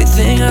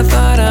everything I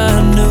thought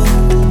I knew.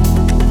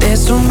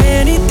 There's so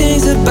many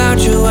things about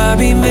you I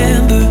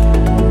remember.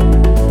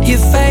 Your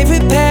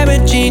favorite pair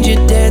of jeans,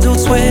 your dad's old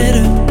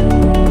sweater.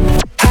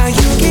 How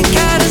you get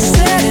kinda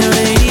sad in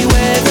rainy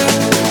weather,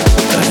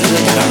 but I feel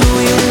like I don't know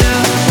you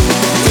now.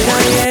 Did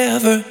I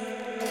ever?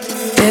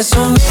 There's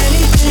so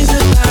many things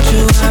about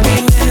you I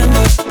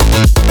remember.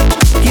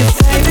 Your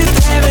favorite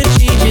pair of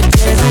jeans, your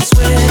dad's old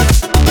sweater.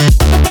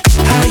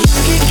 How you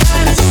get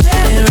kinda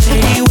sad in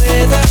rainy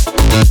weather,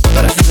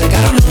 but I feel like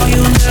I don't know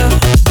you now.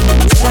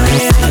 Did I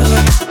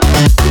ever?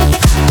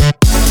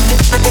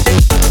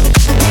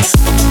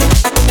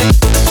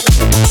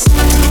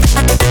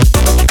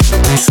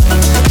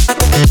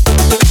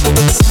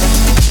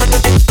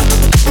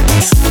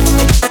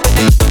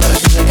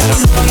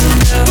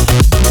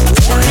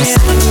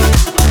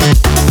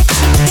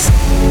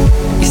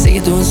 You say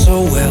you're doing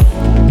so well.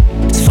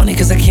 It's funny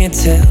cause I can't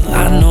tell.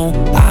 I know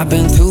I've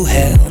been through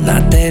hell.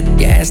 Not that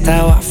you asked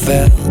how I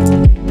felt.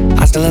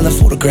 I still have the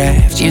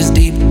photographs, years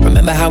deep.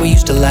 Remember how we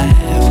used to laugh.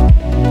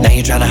 Now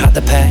you're trying to hide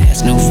the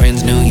past. New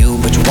friends knew you,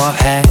 but you want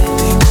half.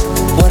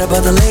 What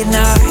about the late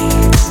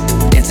nights,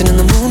 dancing in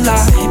the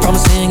moonlight,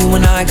 promising you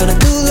and I gonna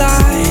do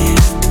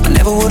life. I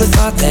never would've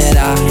thought that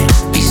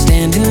I'd be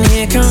standing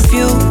here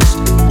confused,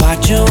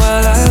 watching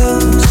while I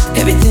lose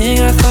everything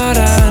I thought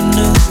I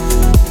knew.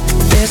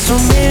 There's so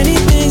many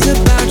things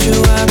about you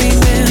I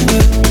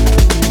remember.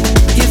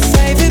 Your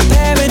favorite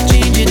pair of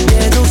jeans, your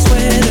dad's old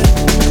sweater.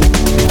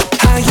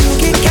 How you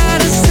get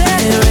kinda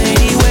sad in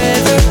rainy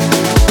weather,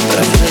 but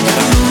I feel like I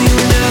don't know you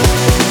now.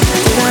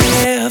 Did I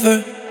ever?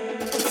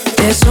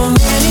 There's so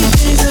many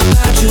things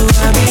about you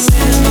I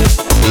remember.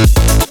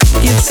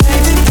 Your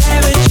favorite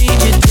pair of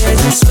jeans, your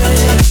dad's old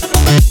sweater.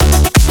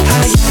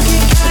 How you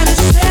get kinda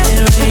sad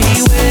in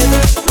rainy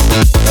weather,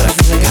 but I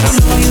feel like I don't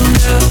know you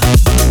now.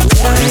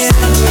 Did I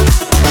ever?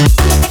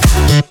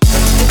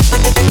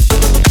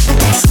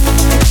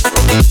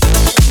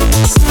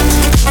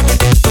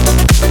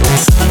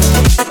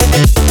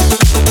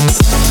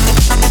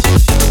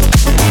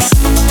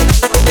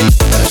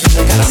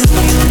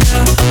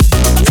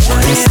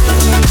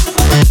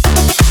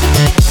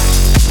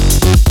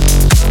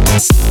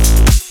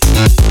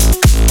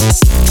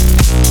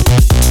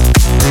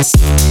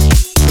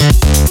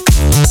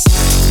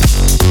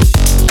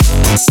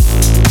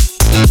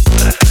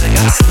 But I feel like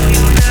I don't know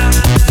you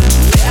now.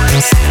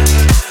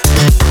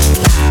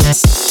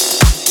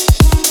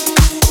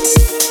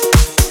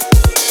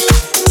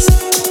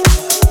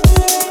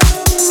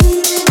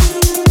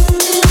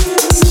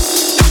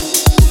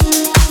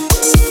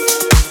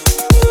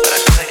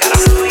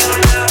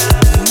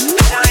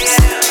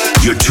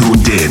 You're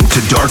tuned in to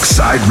Dark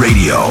Side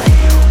Radio.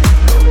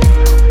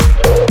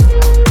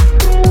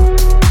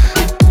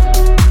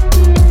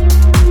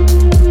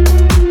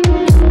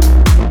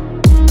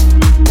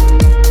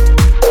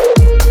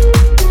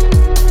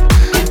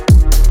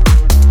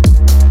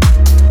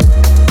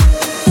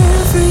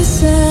 Every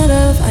set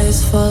of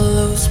eyes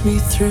follows me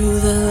through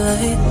the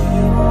light.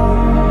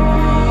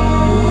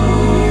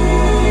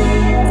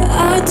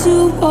 I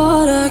do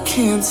what I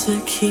can to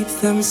keep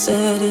them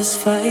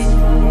satisfied.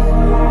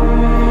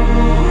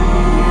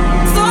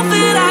 Thought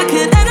that I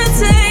could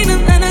entertain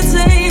them,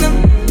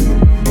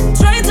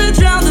 tried to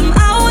drown them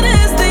out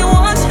as they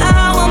watch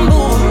how I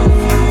move.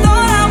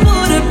 Thought I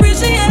would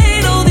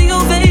appreciate all the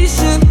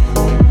ovation.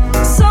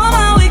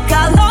 Somehow it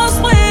got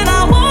lost when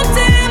I walked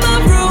in the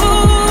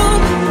room.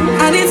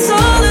 I need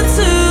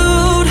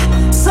solitude,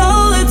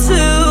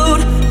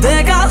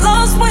 that got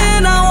lost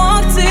when I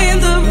walked in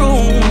the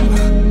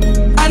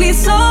room. I need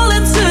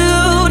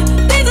solitude,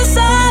 need to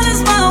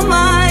silence my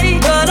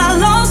mind, but I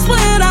lost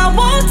when I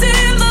walked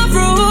in the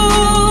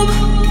room.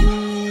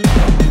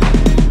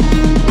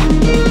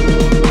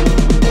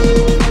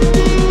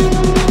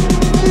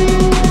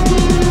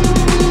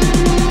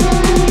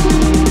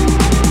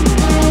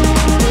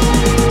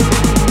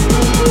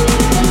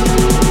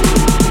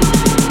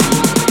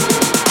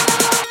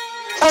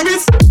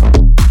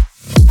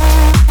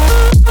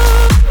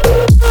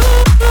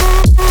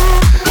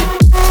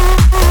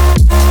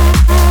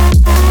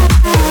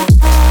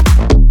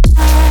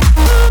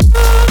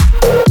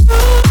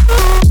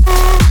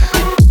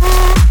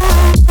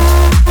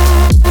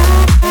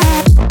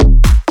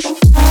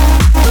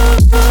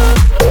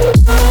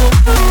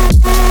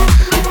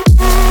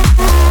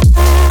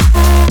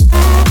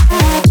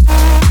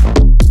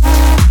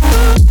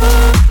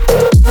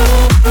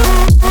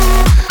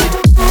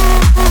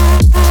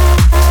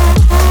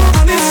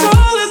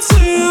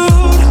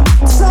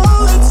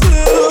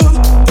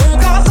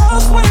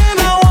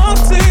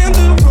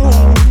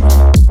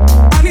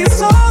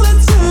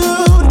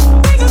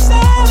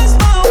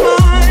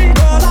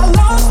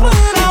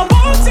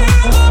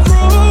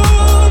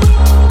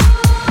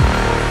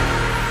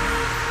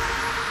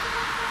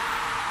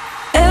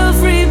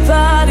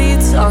 Everybody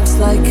talks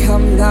like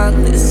I'm not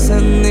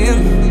listening.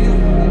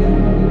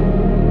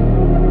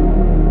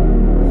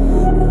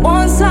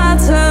 Once I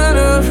turn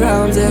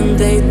around and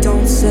they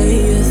don't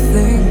say a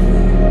thing.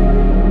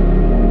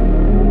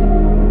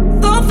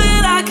 Thought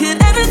that I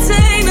could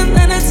entertain them,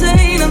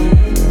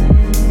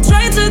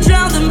 tried to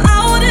drown them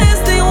out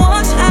as they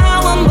watch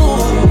how I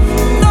move.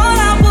 Thought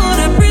I would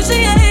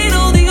appreciate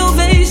all the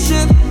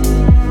ovation.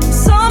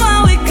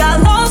 Somehow it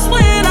got lost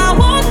when I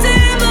walked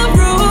in the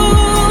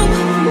room.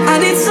 I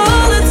need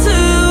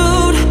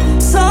solitude,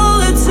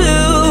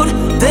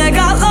 that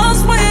got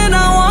lost when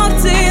I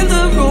walked in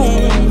the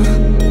room.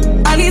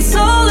 I need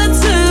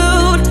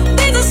solitude,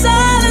 need to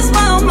silence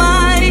my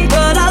mind,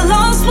 but I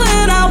lost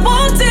when I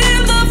walked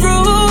in the room.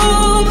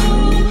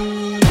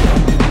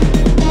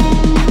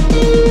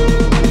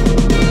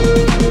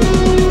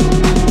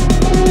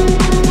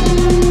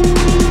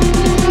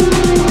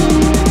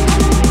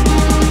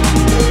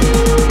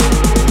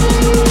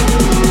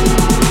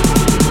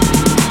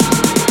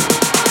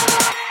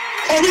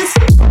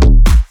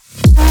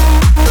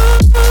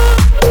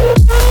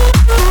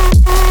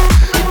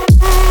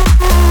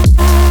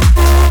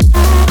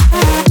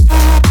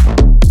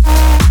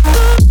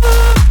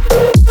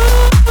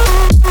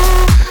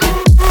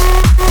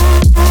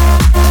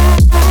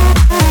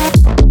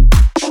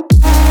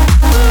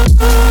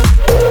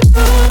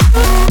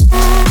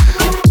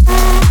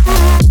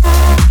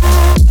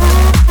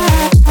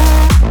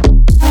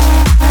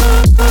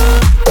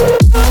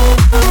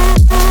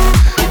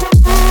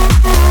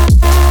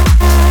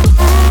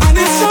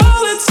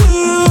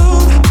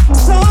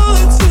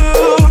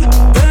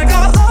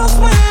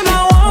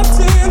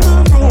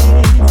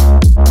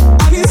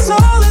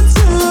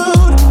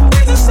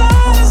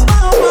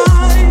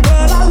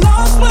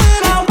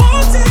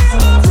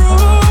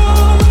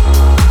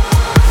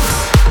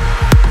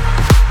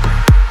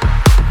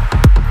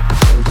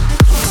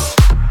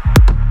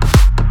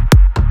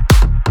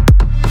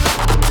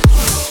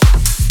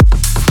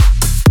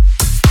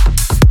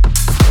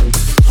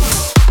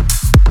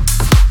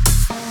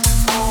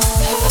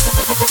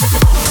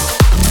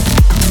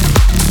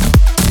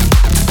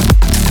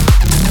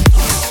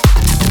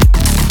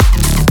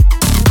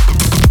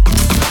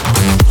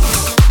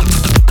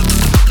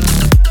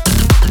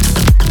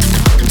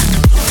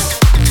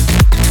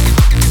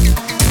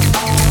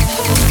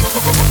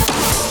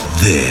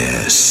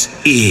 This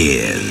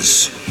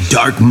is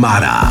Dark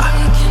Mata.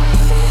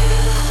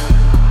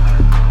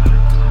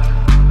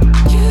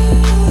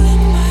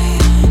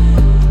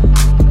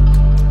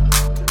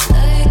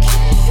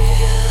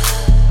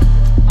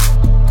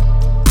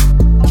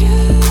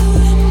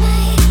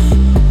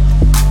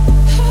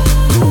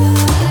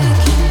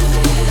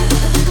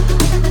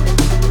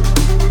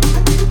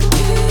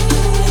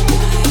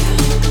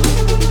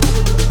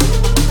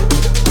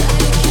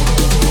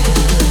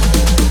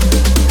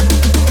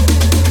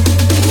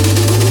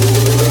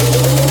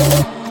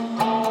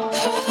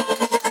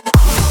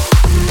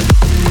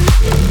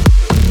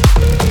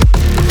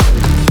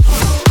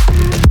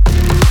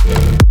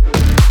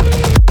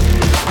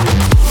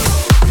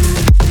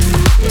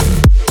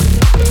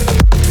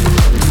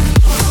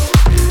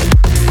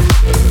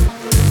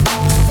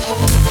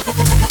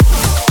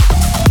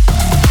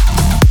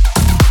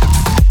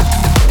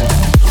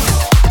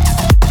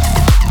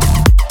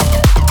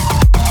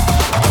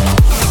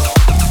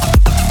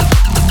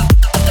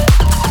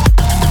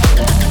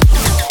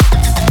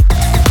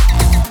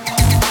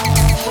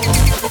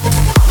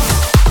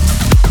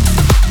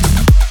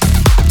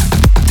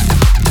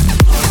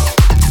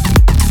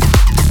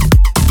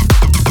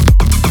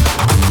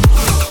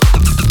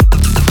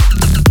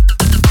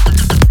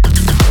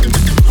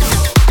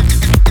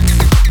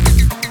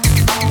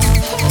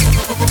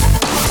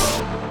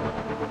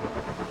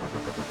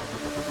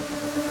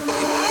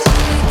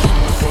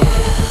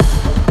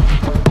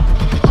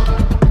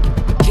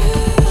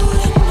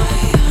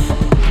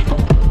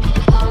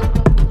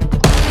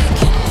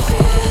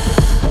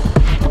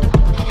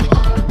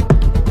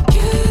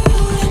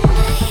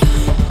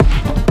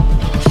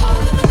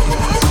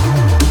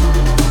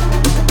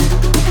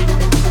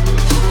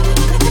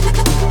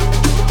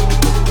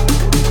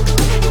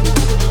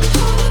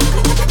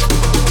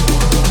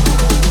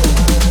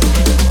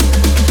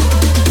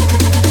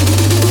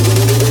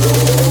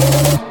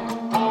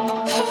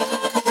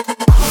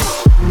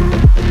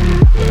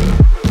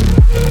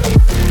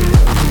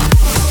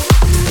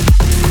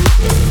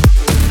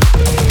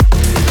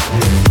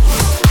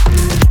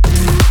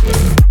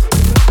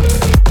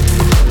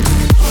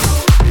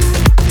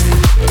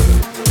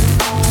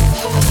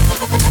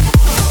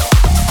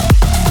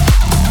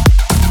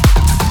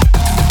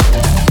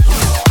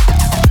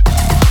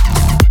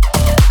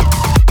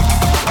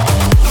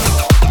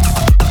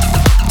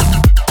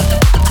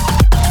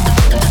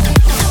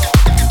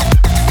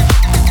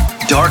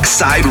 Dark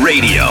Side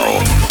Radio.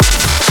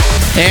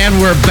 And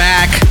we're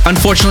back.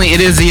 Unfortunately,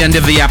 it is the end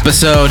of the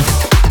episode.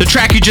 The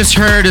track you just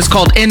heard is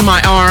called In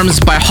My Arms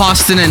by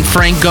Austin and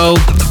Franco.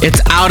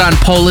 It's out on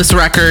Polis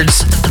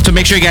Records, so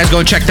make sure you guys go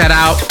and check that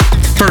out.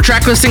 For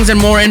track listings and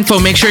more info,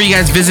 make sure you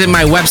guys visit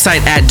my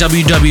website at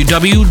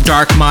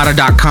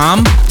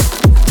www.darkmata.com.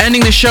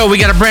 Ending the show, we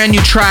got a brand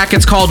new track.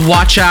 It's called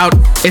Watch Out.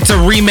 It's a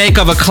remake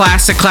of a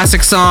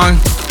classic song.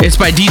 It's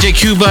by DJ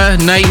Cuba,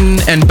 Knighton,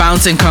 and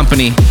Bounce &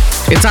 Company.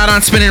 It's out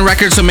on Spinning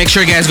Records, so make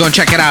sure you guys go and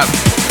check it out.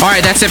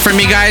 Alright, that's it for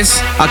me,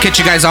 guys. I'll catch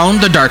you guys on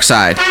the dark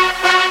side.